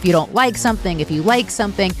reviews. If you don't like something, if you like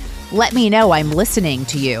something, let me know. I'm listening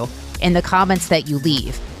to you in the comments that you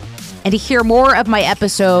leave. And to hear more of my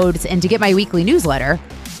episodes and to get my weekly newsletter,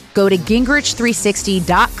 go to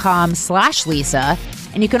gingrich360.com/Lisa.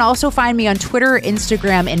 And you can also find me on Twitter,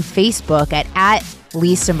 Instagram, and Facebook at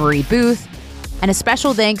Lisa Marie Booth. And a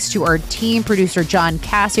special thanks to our team producer, John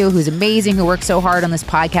Cassio, who's amazing, who worked so hard on this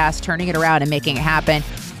podcast, turning it around and making it happen.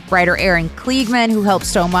 Writer Aaron Kliegman, who helped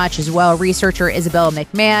so much as well. Researcher Isabella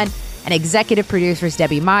McMahon. And executive producers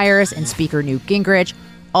Debbie Myers and speaker Newt Gingrich,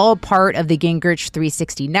 all part of the Gingrich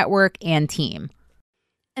 360 network and team.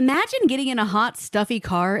 Imagine getting in a hot, stuffy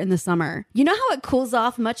car in the summer. You know how it cools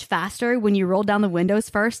off much faster when you roll down the windows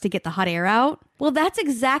first to get the hot air out? Well, that's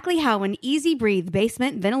exactly how an Easy Breathe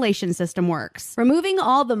basement ventilation system works. Removing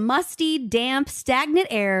all the musty, damp, stagnant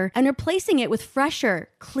air and replacing it with fresher,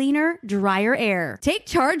 cleaner, drier air. Take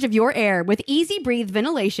charge of your air with Easy Breathe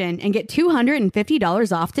ventilation and get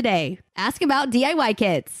 $250 off today. Ask about DIY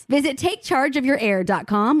kits. Visit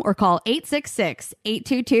TakeChargeOfYourAir.com or call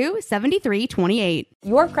 866-822-7328.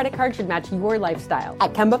 Your credit card should match your lifestyle.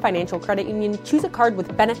 At Kemba Financial Credit Union, choose a card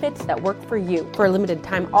with benefits that work for you. For a limited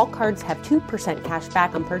time, all cards have 2% cash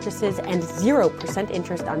back on purchases and 0%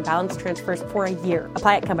 interest on balance transfers for a year.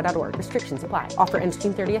 Apply at Kemba.org. Restrictions apply. Offer ends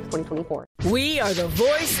June 30th, 2024. We are the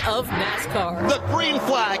voice of NASCAR. The green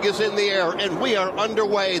flag is in the air, and we are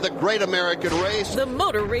underway. The great American race. The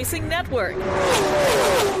Motor Racing Network.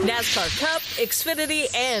 NASCAR Cup, Xfinity,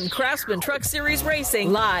 and Craftsman Truck Series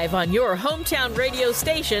Racing live on your hometown radio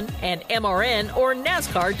station and MRN or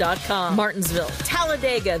NASCAR.com. Martinsville,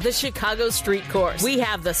 Talladega, the Chicago Street Course. We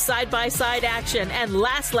have the side-by-side action and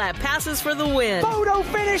last lap passes for the win. Photo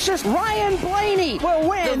finishes. Ryan Blaney will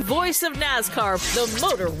win. The voice of NASCAR, the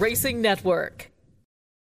Motor Racing Network.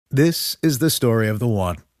 This is the story of the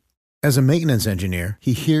one. As a maintenance engineer,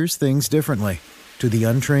 he hears things differently. To the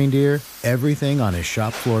untrained ear, everything on his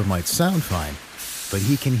shop floor might sound fine, but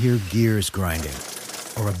he can hear gears grinding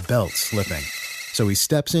or a belt slipping. So he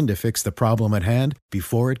steps in to fix the problem at hand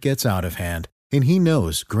before it gets out of hand. And he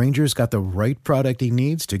knows Grainger's got the right product he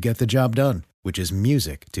needs to get the job done, which is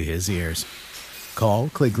music to his ears. Call,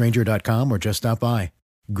 click Grainger.com, or just stop by.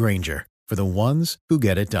 Grainger, for the ones who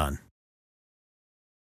get it done.